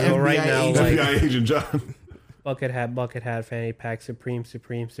listen. My Well, FBI right now, agent. like- FBI agent John. bucket hat, fanny pack, Supreme.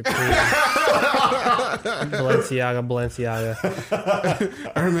 Balenciaga.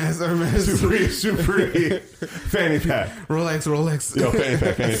 Hermes, Supreme, fanny pack. Rolex. Yo, fanny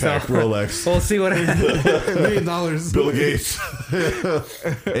pack, Rolex. We'll see what happens. $1 million. Bill Gates,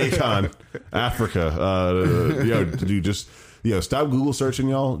 Akon, Africa. Yo, dude, just stop Google searching,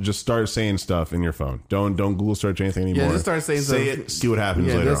 y'all. Just start saying stuff in your phone. Don't Google search anything anymore. Yeah, just start saying Say stuff. it, see what happens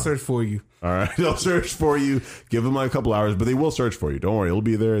Yeah, later they'll on. search for you. All right, they'll search for you. Give them like a couple hours, but they will search for you. Don't worry, it'll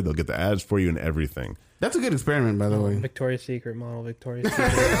be there. They'll get the ads for you and everything. That's a good experiment, by the way. Victoria's Secret model, Victoria's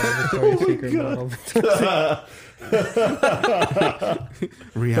Secret model, Victoria's Secret model.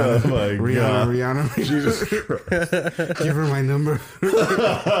 Rihanna, Oh my Rihanna. Jesus Christ. Give her my number.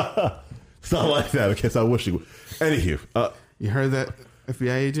 It's not like that. Okay, so I wish you would. Anywho, You heard that,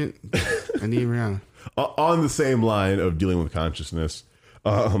 FBI agent? I need Rihanna. on the same line of dealing with consciousness,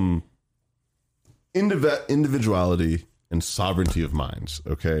 individuality and sovereignty of minds.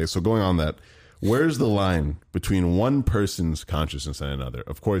 Okay, so going on that, where's the line between one person's consciousness and another?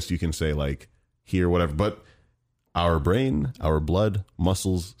 Of course, you can say like here, whatever, but our brain, our blood,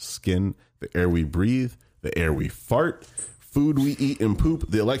 muscles, skin, the air we breathe, the air we fart, food we eat and poop,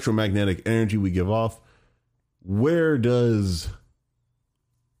 the electromagnetic energy we give off. Where does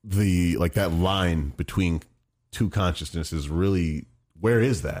that line between two consciousnesses really, where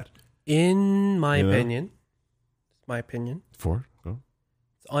is that? In my opinion, my opinion, Go.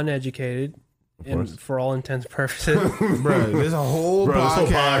 it's uneducated, and course. for all intents and purposes. Bro, there's a whole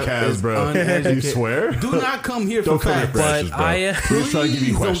podcast, is bro. uneducated. You swear? Do not come here Don't for come here facts. for answers, But bro. I We're just trying to give you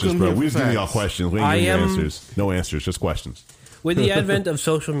Please don't questions, come bro. here We're for just giving y'all facts. questions. We ain't giving you I am- answers. No answers, just questions. With the advent of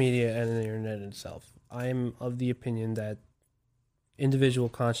social media and the internet itself, I'm of the opinion that individual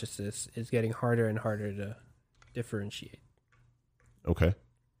consciousness is getting harder and harder to differentiate. Okay.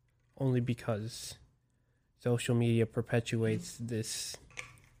 Only because social media perpetuates this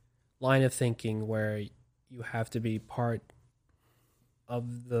line of thinking where you have to be part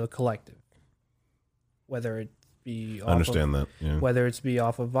of the collective, whether it be I understand that. Yeah. whether it's be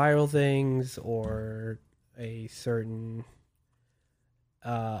off of viral things or a certain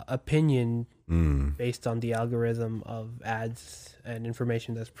opinion based on the algorithm of ads and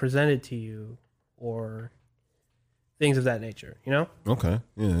information that's presented to you, or things of that nature, you know? Okay.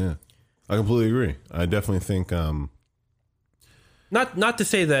 Yeah. I completely agree. I definitely think. Not to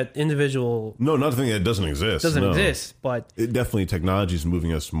say that individual No, not to think that it doesn't exist. doesn't No. exist, but It definitely, technology is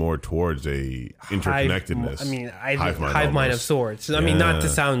moving us more towards a interconnectedness. hive mind of almost. sorts. I mean, not to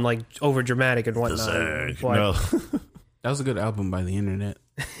Yeah. sound like over dramatic and whatnot, but No, That was a good album by the internet.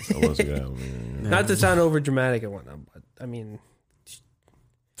 that was a good album. not to sound over dramatic and whatnot. But I mean,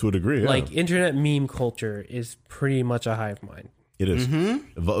 To a degree, yeah. like internet meme culture is pretty much a hive mind. It is.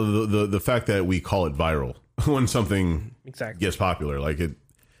 The fact that we call it viral when something Exactly. gets popular, like it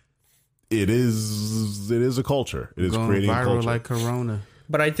is a culture. It is Going creating a viral culture. like Corona.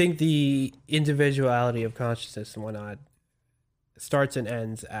 But I think the individuality of consciousness and whatnot starts and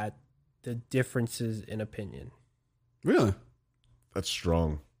ends at the differences in opinion. Really? That's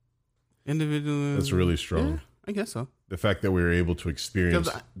strong. Individual. That's really strong. Yeah, I guess so. The fact that we were able to experience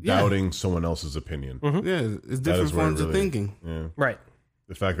 'Cause yeah. doubting someone else's opinion. Yeah, it's That different is where it forms of really- thinking. Yeah. Right.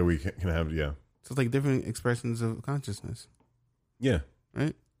 The fact that we can have, yeah. So it's like different expressions of consciousness, Yeah.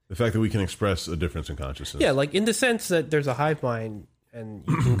 right? The fact that we can express a difference in consciousness. Yeah, like in the sense that there's a hive mind and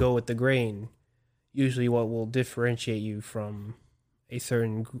you can go with the grain. Usually, what will differentiate you from a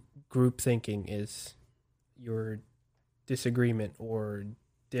certain group thinking is your disagreement or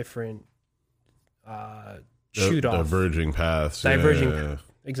different shoot off. Diverging paths. Diverging Yeah.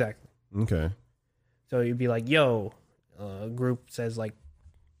 path. Exactly. Okay. So you'd be like, yo, a group says like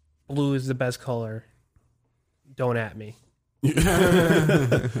blue is the best color. Don't at me.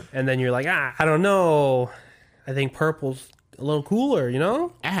 And then you're like, I don't know. I think purple's a little cooler, you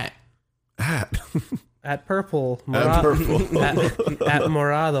know? At. At purple. At purple. at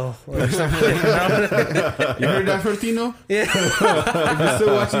Morado. Or something. You heard that, Fertino? Yeah. If you're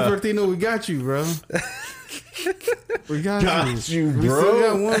still watching Fertino, we got you, bro. We got you. you, We still bro.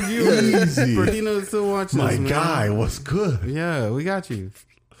 got one viewer. Easy. Fertino is still watching My us, man. guy, what's good? Yeah, we got you.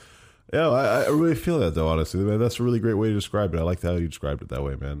 Yeah, I really feel that though. Honestly, man, that's a really great way to describe it. I like how you described it that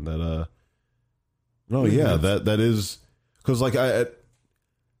way, man. That no, yeah, that is because like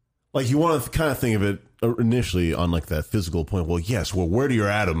you want to kind of think of it initially on like that physical point. Well, yes, well, where do your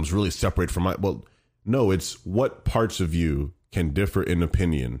atoms really separate from my? Well, no, it's what parts of you can differ in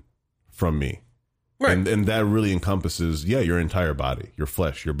opinion from me. Right. And that really encompasses, your entire body, your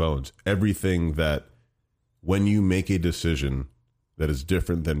flesh, your bones, everything that when you make a decision that is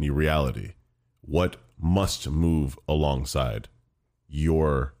different than the reality, what must move alongside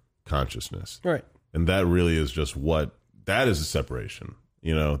your consciousness. Right. And that really is just that is the separation.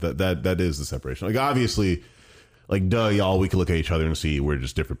 You know, that is the separation. Like obviously, like duh, y'all, we can look at each other and see we're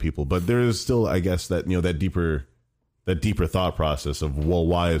just different people. But there is still, I guess, that, that deeper that deeper thought process of, well,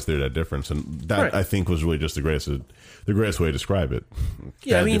 why is there that difference? And that Right. I think was really just the greatest way to describe it.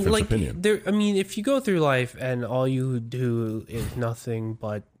 Yeah, That I mean, difference like, of opinion. if you go through life and all you do is nothing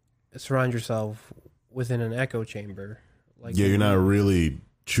but surround yourself within an echo chamber, like, Yeah, you're not really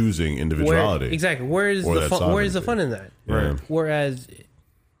choosing individuality. exactly. Where is Or the that fun? Where is the sovereignty. fun in that? Yeah. Whereas,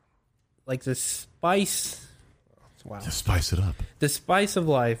 like, the spice, wow, Just spice it up. the spice of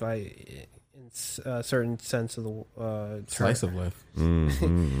life, a certain sense of the Slice of life.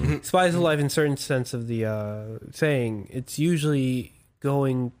 spice of life in certain sense of the saying, it's usually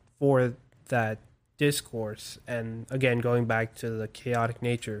going for that discourse, and again going back to the chaotic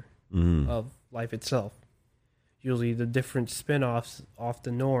nature of life itself. Usually the different spin-offs off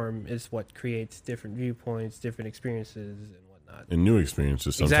the norm is what creates different viewpoints, different experiences, and whatnot. And new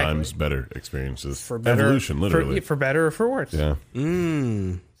experiences, sometimes Exactly. better experiences. For better, Evolution, literally. for better or for worse. Yeah.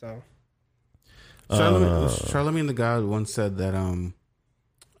 So Charlemagne the God once said that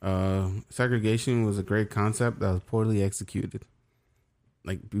segregation was a great concept that was poorly executed.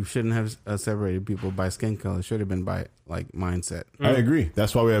 Like, we shouldn't have separated people by skin color. It should have been by, like, mindset. I agree.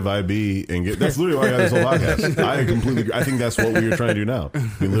 That's why we have IB and that's literally why we have this whole podcast. I completely agree. I think that's what we are trying to do now.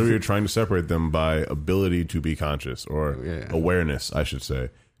 We literally are trying to separate them by ability to be conscious, or awareness, I should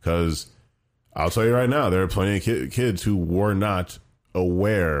say. Because I'll tell you right now, there are plenty of kids who were not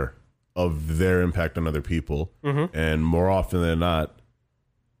aware of their impact on other people. And more often than not,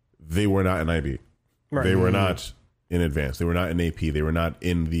 they were not in IB. Right. They were not in advance. They were not in AP. They were not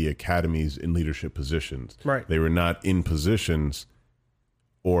in the academies in leadership positions. Right. They were not in positions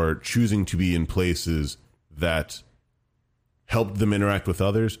or choosing to be in places that helped them interact with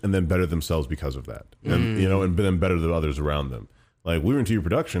others and then better themselves because of that. And, and then better the others around them. Like, we were in TV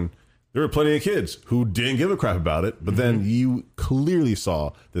production. There were plenty of kids who didn't give a crap about it, but then you clearly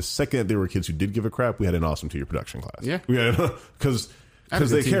saw the second that there were kids who did give a crap, we had an awesome TV production class. Yeah. We had, because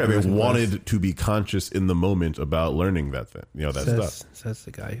they care. They wanted to be conscious in the moment about learning that thing, that stuff. Says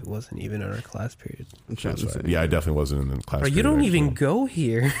the guy who wasn't even in our class period. I'm trying to say. Yeah, I definitely wasn't in the class. Bro, you period, don't actually. even go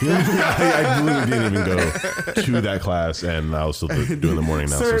here. I literally didn't even go to that class, and I was still doing the morning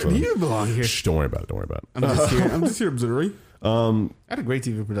Sir, announcements. you belong here. Shh, don't worry about it. Don't worry about it. I'm just here observing. I had a great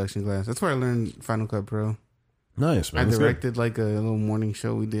TV production class. That's where I learned Final Cut Pro. Nice, man. I That's good. directed like a little morning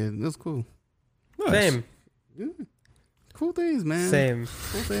show we did. It was cool. Nice. Same. Cool days, man. Same.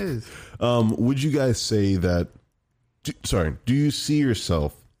 Cool days. Would you guys say that? Do you see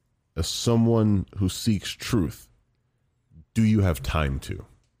yourself as someone who seeks truth? Do you have time to?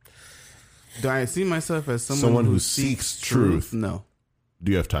 Do I see myself as Someone who seeks truth. No.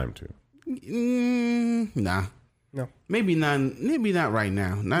 Do you have time to? Nah. No. Maybe not. Maybe not right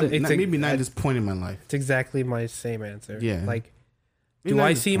now. Maybe not at this point in my life. It's exactly my same answer. Yeah. Like, Maybe do not I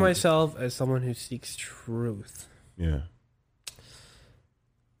at this see point. myself as someone who seeks truth? Yeah.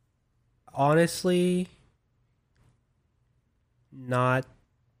 Honestly, not.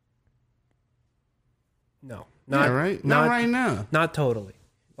 No. Not Yeah, right. Not right now. Not totally.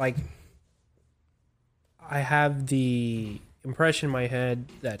 Like, I have the impression in my head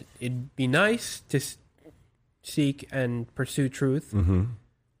that it'd be nice to seek and pursue truth,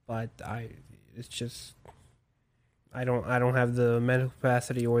 but it's just I don't have the mental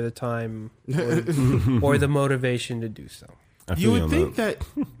capacity or the time or the motivation to do so. I feel You would on think that.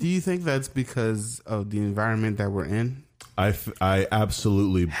 Do you think that's because of the environment that we're in? I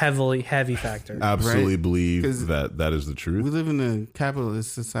absolutely Heavy factor. absolutely Right? believe 'Cause that is the We truth. live in a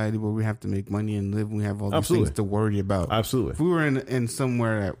capitalist society where we have to make money and live. And we have all these Absolutely. things to worry about. Absolutely. If we were in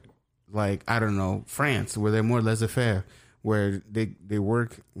somewhere that, like, I don't know, France, where they're more laissez-faire, where they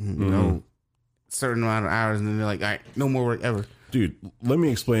work, certain amount of hours, and then they're like, all right, no more work ever. Dude, let me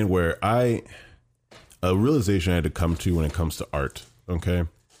explain where a realization I had to come to when it comes to art. Okay,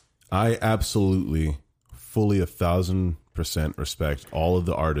 I absolutely, fully 1,000% respect all of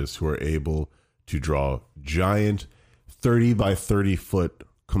the artists who are able to draw giant 30 by 30 foot,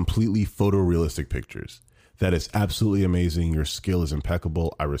 completely photorealistic pictures. That is absolutely amazing. Your skill is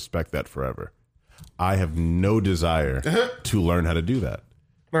impeccable. I respect that forever. I have no desire to learn how to do that.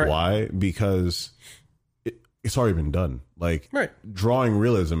 Right. Why? Because it's already been done. Like, Right. drawing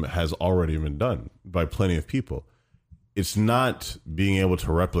realism has already been done by plenty of people. It's not being able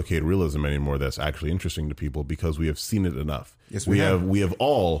to replicate realism anymore that's actually interesting to people, because we have seen it enough. Yes, we we have. We have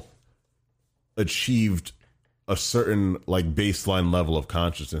all achieved a certain, like, baseline level of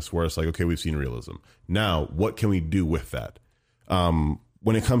consciousness where it's like, okay, we've seen realism. Now, what can we do with that?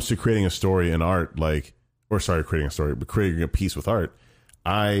 When it comes to creating a story in art, creating a story, but creating a piece with art,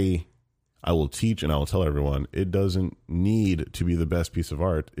 I will teach and I will tell everyone it doesn't need to be the best piece of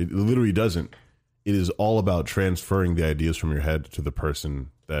art. It literally doesn't. it is all about transferring the ideas from your head to the person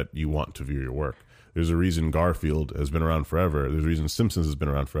that you want to view your work. There's a reason Garfield has been around forever. There's a reason Simpsons has been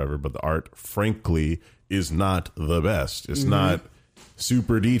around forever, but the art, frankly, is not the best. It's not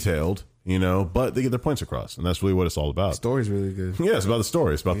super detailed, you know, but they get their points across, and that's really what it's all about. Story's really good. Yeah, it's about the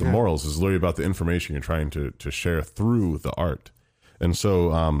story. It's about the morals. It's literally about the information you're trying to share through the art. And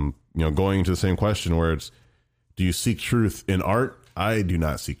so, you know, going into the same question where it's, do you seek truth in art? I do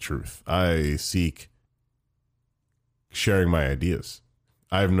not seek truth. I seek sharing my ideas.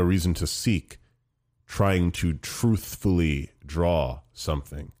 I have no reason to seek trying to truthfully draw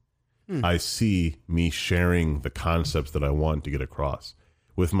something. I see me sharing the concepts that I want to get across.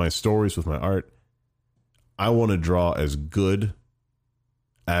 With my stories, with my art, I want to draw as good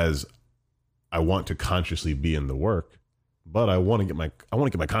as I want to consciously be in the work, but I want to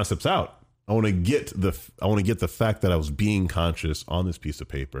get my concepts out. I want to get the fact that I was being conscious on this piece of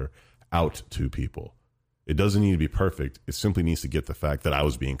paper out to people. It doesn't need to be perfect. It simply needs to get the fact that I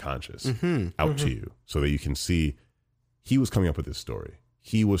was being conscious out to you, so that you can see he was coming up with this story.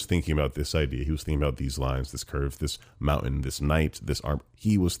 He was thinking about this idea. He was thinking about these lines, this curve, this mountain, this knight, this arm.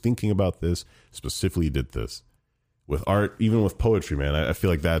 He was thinking about this, specifically did this. With art, even with poetry, man, I feel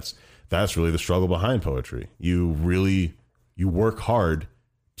like that's really the struggle behind poetry. You work hard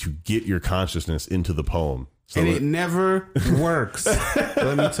to get your consciousness into the poem. So and it never works.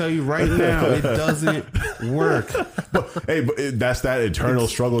 Let me tell you right now, it doesn't work. But that's that eternal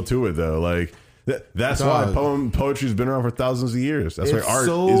struggle to it, though. Like that's why poetry's been around for thousands of years. That's why art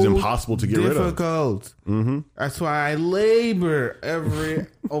is impossible to get rid of. Difficult. That's why I labor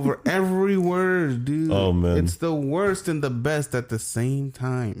over every word, dude. Oh man, it's the worst and the best at the same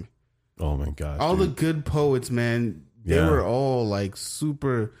time. Oh my gosh, all the good poets, man, they were all like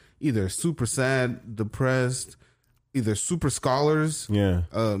either super sad, depressed, either super scholars,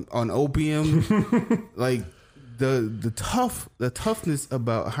 on opium, like the toughness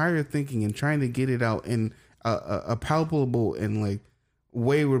about higher thinking and trying to get it out in a palpable and like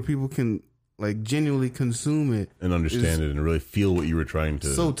way where people can like genuinely consume it and understand it and really feel what you were trying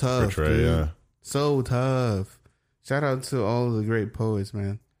to portray. Dude. Yeah, so tough. Shout out to all of the great poets,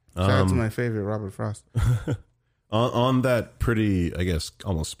 man. Shout out to my favorite, Robert Frost. On that pretty, I guess,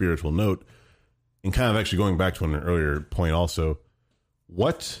 almost spiritual note, and kind of actually going back to an earlier point also,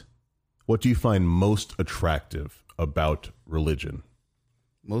 what do you find most attractive about religion?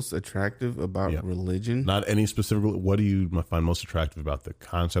 Most attractive about religion? Not any specific. What do you find most attractive about the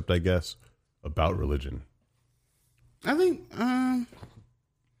concept, I guess, about religion? I think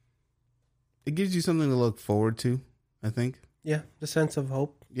it gives you something to look forward to, I think. Yeah, the sense of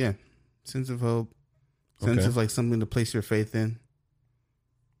hope. Yeah, sense of hope. Sense of like something to place your faith in.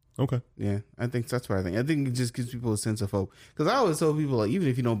 Okay. Yeah, I think that's what I think. I think it just gives people a sense of hope. Because I always tell people, like, even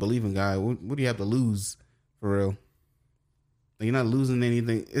if you don't believe in God, what do you have to lose for real? Like, you're not losing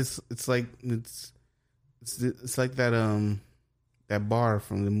anything. It's like that bar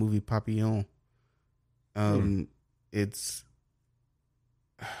from the movie Papillon. It's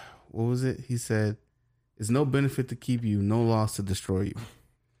what was it? He said, "It's no benefit to keep you, no loss to destroy you."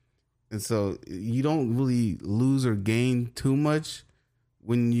 And so you don't really lose or gain too much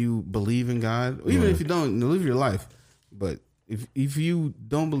when you believe in God. Even if you don't, live your life. But if you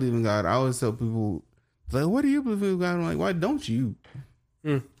don't believe in God, I always tell people, like, "What do you believe in God?" I'm like, "Why don't you?"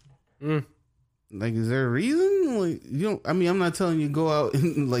 Like, is there a reason? Like, you don't. I mean, I'm not telling you to go out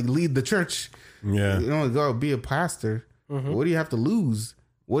and like lead the church. Yeah, you don't go out and be a pastor. What do you have to lose?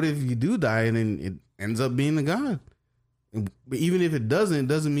 What if you do die and then it ends up being a God? But even if it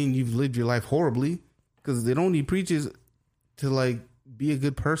doesn't mean you've lived your life horribly, because they don't need preachers to like be a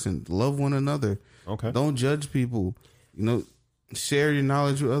good person. Love one another. Okay. Don't judge people. You know, share your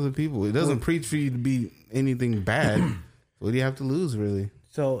knowledge with other people. It doesn't preach for you to be anything bad. What do you have to lose, really?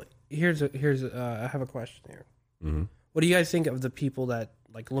 So here's I have a question here. What do you guys think of the people that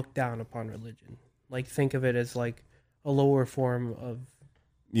like look down upon religion? Like think of it as like a lower form of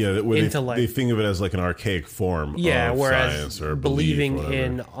intellect. They think of it as like an archaic form of science or believing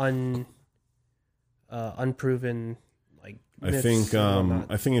belief or in unproven like I think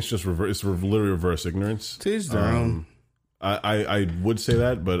it's just it's literally reverse ignorance. Teach their own. I would say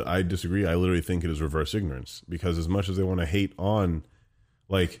that, but I disagree. I literally think it is reverse ignorance, because as much as they want to hate on,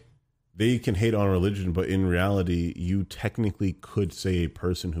 like, they can hate on religion, but in reality, you technically could say a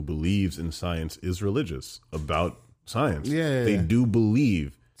person who believes in science is religious about science. Yeah. They do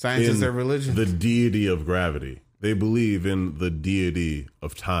believe science is their religion. The deity of gravity. They believe in the deity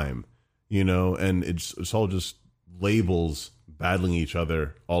of time, you know, and it's all just labels battling each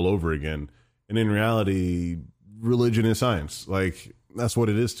other all over again. And in reality, religion is science. Like, That's what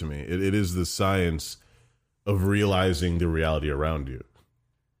it is to me. It is the science of realizing the reality around you.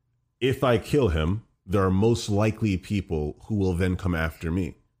 If I kill him, there are most likely people who will then come after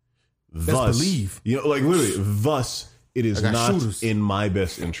me. Thus, believe. like literally, thus it is not shooters. in my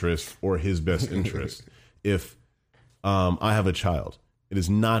best interest or his best interest. If I have a child, it is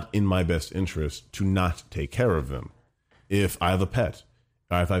not in my best interest to not take care of them. If I have a pet,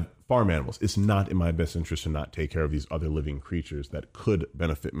 or if I have farm animals, it's not in my best interest to not take care of these other living creatures that could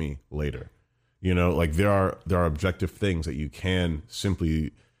benefit me later. Like there are objective things that you can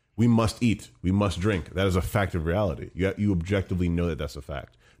simply. We must eat. We must drink. That is a fact of reality. You objectively know that that's a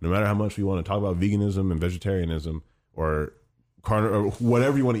fact. No matter how much we want to talk about veganism and vegetarianism or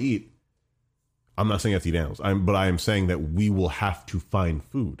whatever you want to eat, I'm not saying you have to eat animals. But I am saying that we will have to find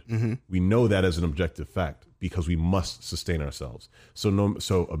food. Mm-hmm. We know that as an objective fact because we must sustain ourselves.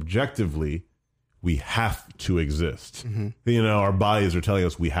 So objectively, we have to exist. Mm-hmm. Our bodies are telling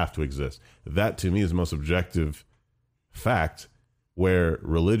us we have to exist. That to me is the most objective fact, where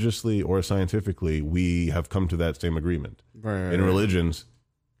religiously or scientifically we have come to that same agreement. Right. In religions,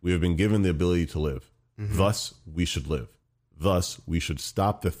 we have been given the ability to live. Mm-hmm. Thus, we should live. Thus, we should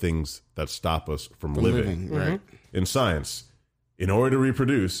stop the things that stop us from living. Right. In science, in order to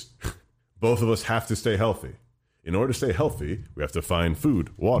reproduce, both of us have to stay healthy. In order to stay healthy, we have to find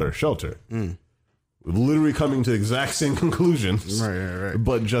food, water, shelter. We're literally coming to the exact same conclusions, Right.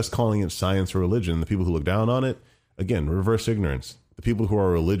 but just calling it science or religion. The people who look down on it, again, reverse ignorance. The people who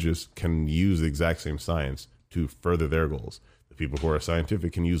are religious can use the exact same science to further their goals. The people who are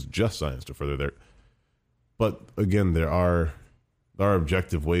scientific can use just science to further their. But again, there are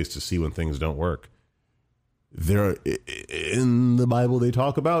objective ways to see when things don't work. In the Bible, they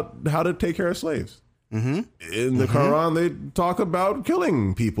talk about how to take care of slaves. Mm-hmm. In the Quran, they talk about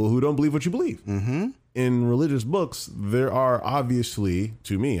killing people who don't believe what you believe. Mm-hmm. In religious books, there are obviously,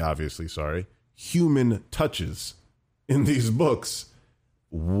 human touches in these books.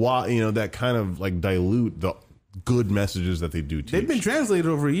 Why, that kind of like dilute the good messages that they do teach. They've been translated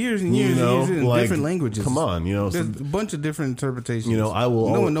over years and years and years in different languages. Come on, there's a bunch of different interpretations. No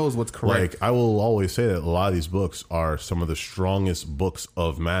one knows what's correct. I will always say that a lot of these books are some of the strongest books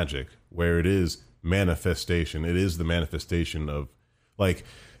of magic, where it is manifestation. It is the manifestation of, like,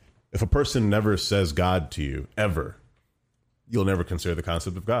 if a person never says God to you ever, you'll never consider the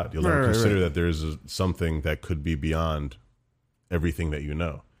concept of God. You'll never consider that there's something that could be beyond everything that you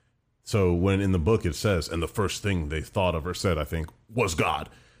know. So when in the book it says, and the first thing they thought of or said, I think, was God,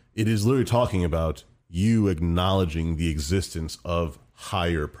 it is literally talking about you acknowledging the existence of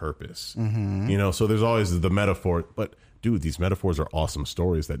higher purpose. Mm-hmm. So there's always the metaphor, but dude, these metaphors are awesome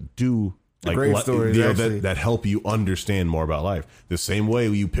stories that do great stories, that help you understand more about life. The same way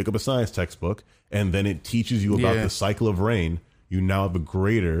you pick up a science textbook and then it teaches you about the cycle of rain, you now have a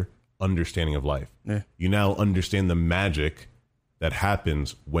greater understanding of life. Yeah. You now understand the magic that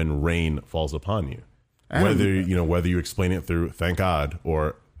happens when rain falls upon you. Whether you explain it through thank God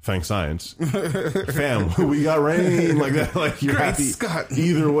or thank science, fam, we got rain like that. Like you're Great happy. Scott.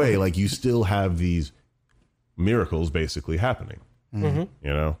 Either way, like you still have these miracles basically happening.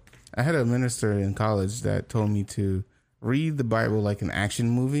 Mm-hmm. I had a minister in college that told me to read the Bible like an action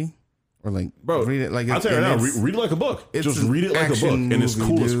movie. Or like, bro, read it like I'll tell you right now, read it like a book. Just read it like a book, and it's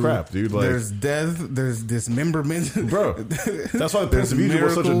cool as crap, dude. Like, there's death, there's dismemberment, bro. That's why Prince of Egypt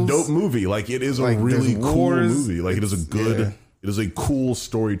was such a dope movie. Like, it is a really cool movie. Like, it is a good, it is a cool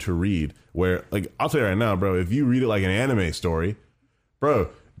story to read. Where, like, I'll tell you right now, bro, if you read it like an anime story, bro,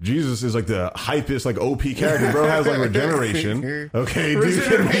 Jesus is like the hypest, like OP character. Bro has like regeneration. Okay,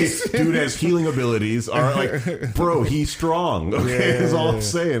 dude has healing abilities. All right, like, bro, he's strong. Okay, that's all I'm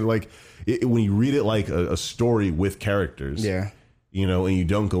saying. Like, when you read it like a story with characters, and you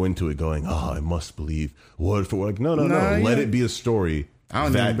don't go into it going, oh, I must believe word for word. Like, no. Let it be a story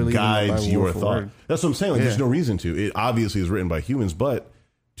that guides your thought. That's what I'm saying. Like, there's no reason to. It obviously is written by humans, but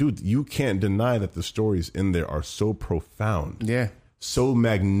dude, you can't deny that the stories in there are so profound. Yeah. So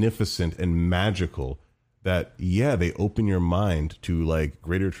magnificent and magical that they open your mind to like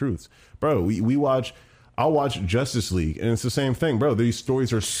greater truths. Bro, I'll watch Justice League and it's the same thing, bro. These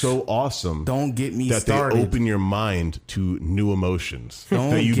stories are so awesome. Don't get me that started. They open your mind to new emotions.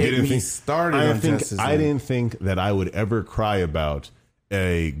 Don't that you get didn't me think, started I on Justice League. I didn't think that I would ever cry about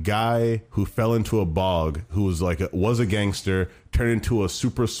a guy who fell into a bog, who was was a gangster, turned into a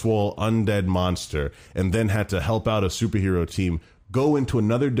super swole undead monster, and then had to help out a superhero team go into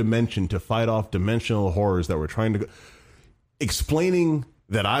another dimension to fight off dimensional horrors that were trying to go. Explaining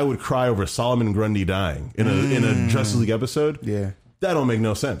that I would cry over Solomon Grundy dying in a Justice League episode. Yeah. That don't make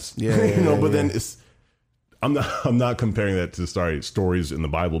no sense. But then I'm not comparing that to stories in the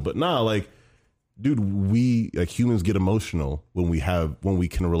Bible, but like, dude, we like humans get emotional when we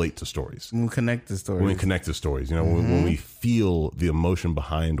can relate to stories. When we connect to stories. When we connect to stories, you know, when we feel the emotion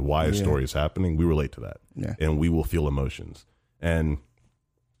behind why a story is happening, we relate to that. Yeah. And we will feel emotions. And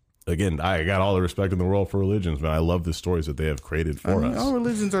again, I got all the respect in the world for religions, man. I love the stories that they have created for us. All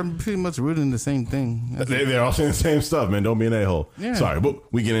religions are pretty much rooted in the same thing. They're all saying the same stuff, man. Don't be an a-hole. Yeah. Sorry,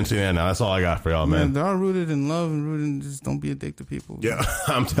 but we get into that now. That's all I got for y'all, man. They're all rooted in love and rooted in just don't be a dick to people. Yeah,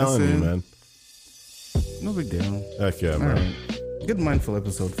 I'm telling you, man. No big deal. Heck yeah, All man. right. Good mindful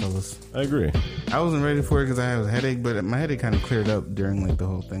episode, fellas. I agree. I wasn't ready for it because I had a headache, but my headache kind of cleared up during like the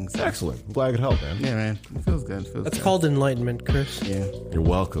whole thing. So. Excellent. I'm glad I could help, man. Yeah, man. It feels good. That's called enlightenment, Chris. Yeah. You're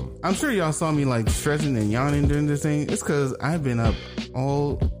welcome. I'm sure y'all saw me like stretching and yawning during this thing. It's because I've been up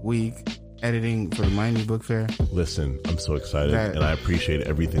all week editing for the Miami Book Fair. Listen, I'm so excited, and I appreciate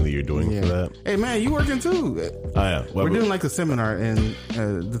everything that you're doing for that. Hey, man, you working too? I am. We're doing like a seminar, and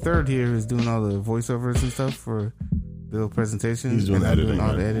the third here is doing all the voiceovers and stuff for the presentation. He's doing editing.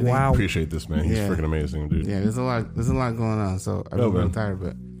 All the editing. Wow. Appreciate this, man. He's freaking amazing, dude. Yeah, there's a lot going on. So I've been really tired,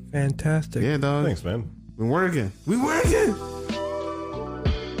 but Fantastic. yeah, dog. Thanks, man. We're working.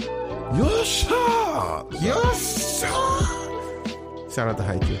 Your shot. Shout out to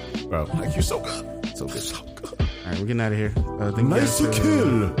Haiku. Bro, like, you're so good. So good. So good. All right, we're getting out of here. Thank you Nice to guys for-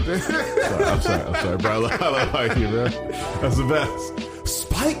 kill. I'm sorry, bro. I love Haiku, bro. That's the best.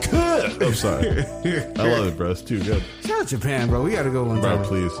 Spike Hood. I'm sorry. I love it, bro. It's too good. Shout out Japan, bro. We got to go one Bro, time.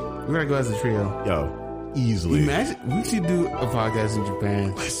 please. We got to go as a trio. Yo, easily. Imagine we should do a podcast in Japan.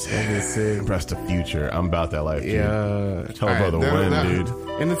 That'd be sick. Press the future. I'm about that life, dude. Yeah. Tell a brother when, dude.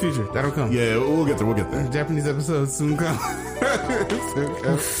 In the future, that'll come. Yeah, we'll get there. Japanese episodes soon come. Soon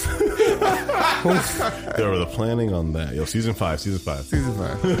come. There were the planning on that. Yo, season 5. Season 5.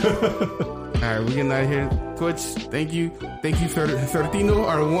 All right, we're getting out of here. Twitch, thank you, Fertino,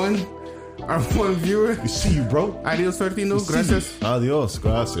 our one viewer. We see you, bro. Adios, Fertino. Gracias. Adios.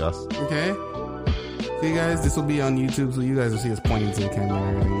 Gracias. Okay. See you guys. This will be on YouTube, so you guys will see us pointing to the camera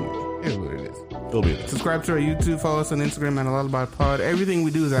and everything. It is what it is. It'll be there. Subscribe to our YouTube. Follow us on Instagram at A Lot About Pod. Everything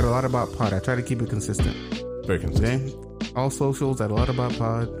we do is at A Lot About Pod. I try to keep it consistent. Very consistent. Okay. All socials at A Lot About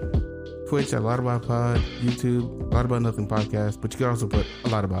Pod. Twitch at A Lot About Pod. YouTube, A Lot About Nothing Podcast. But you can also put A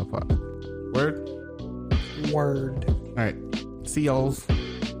Lot About Pod. Word? All right. See y'all's.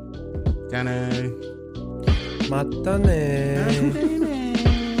 Jane. Matane.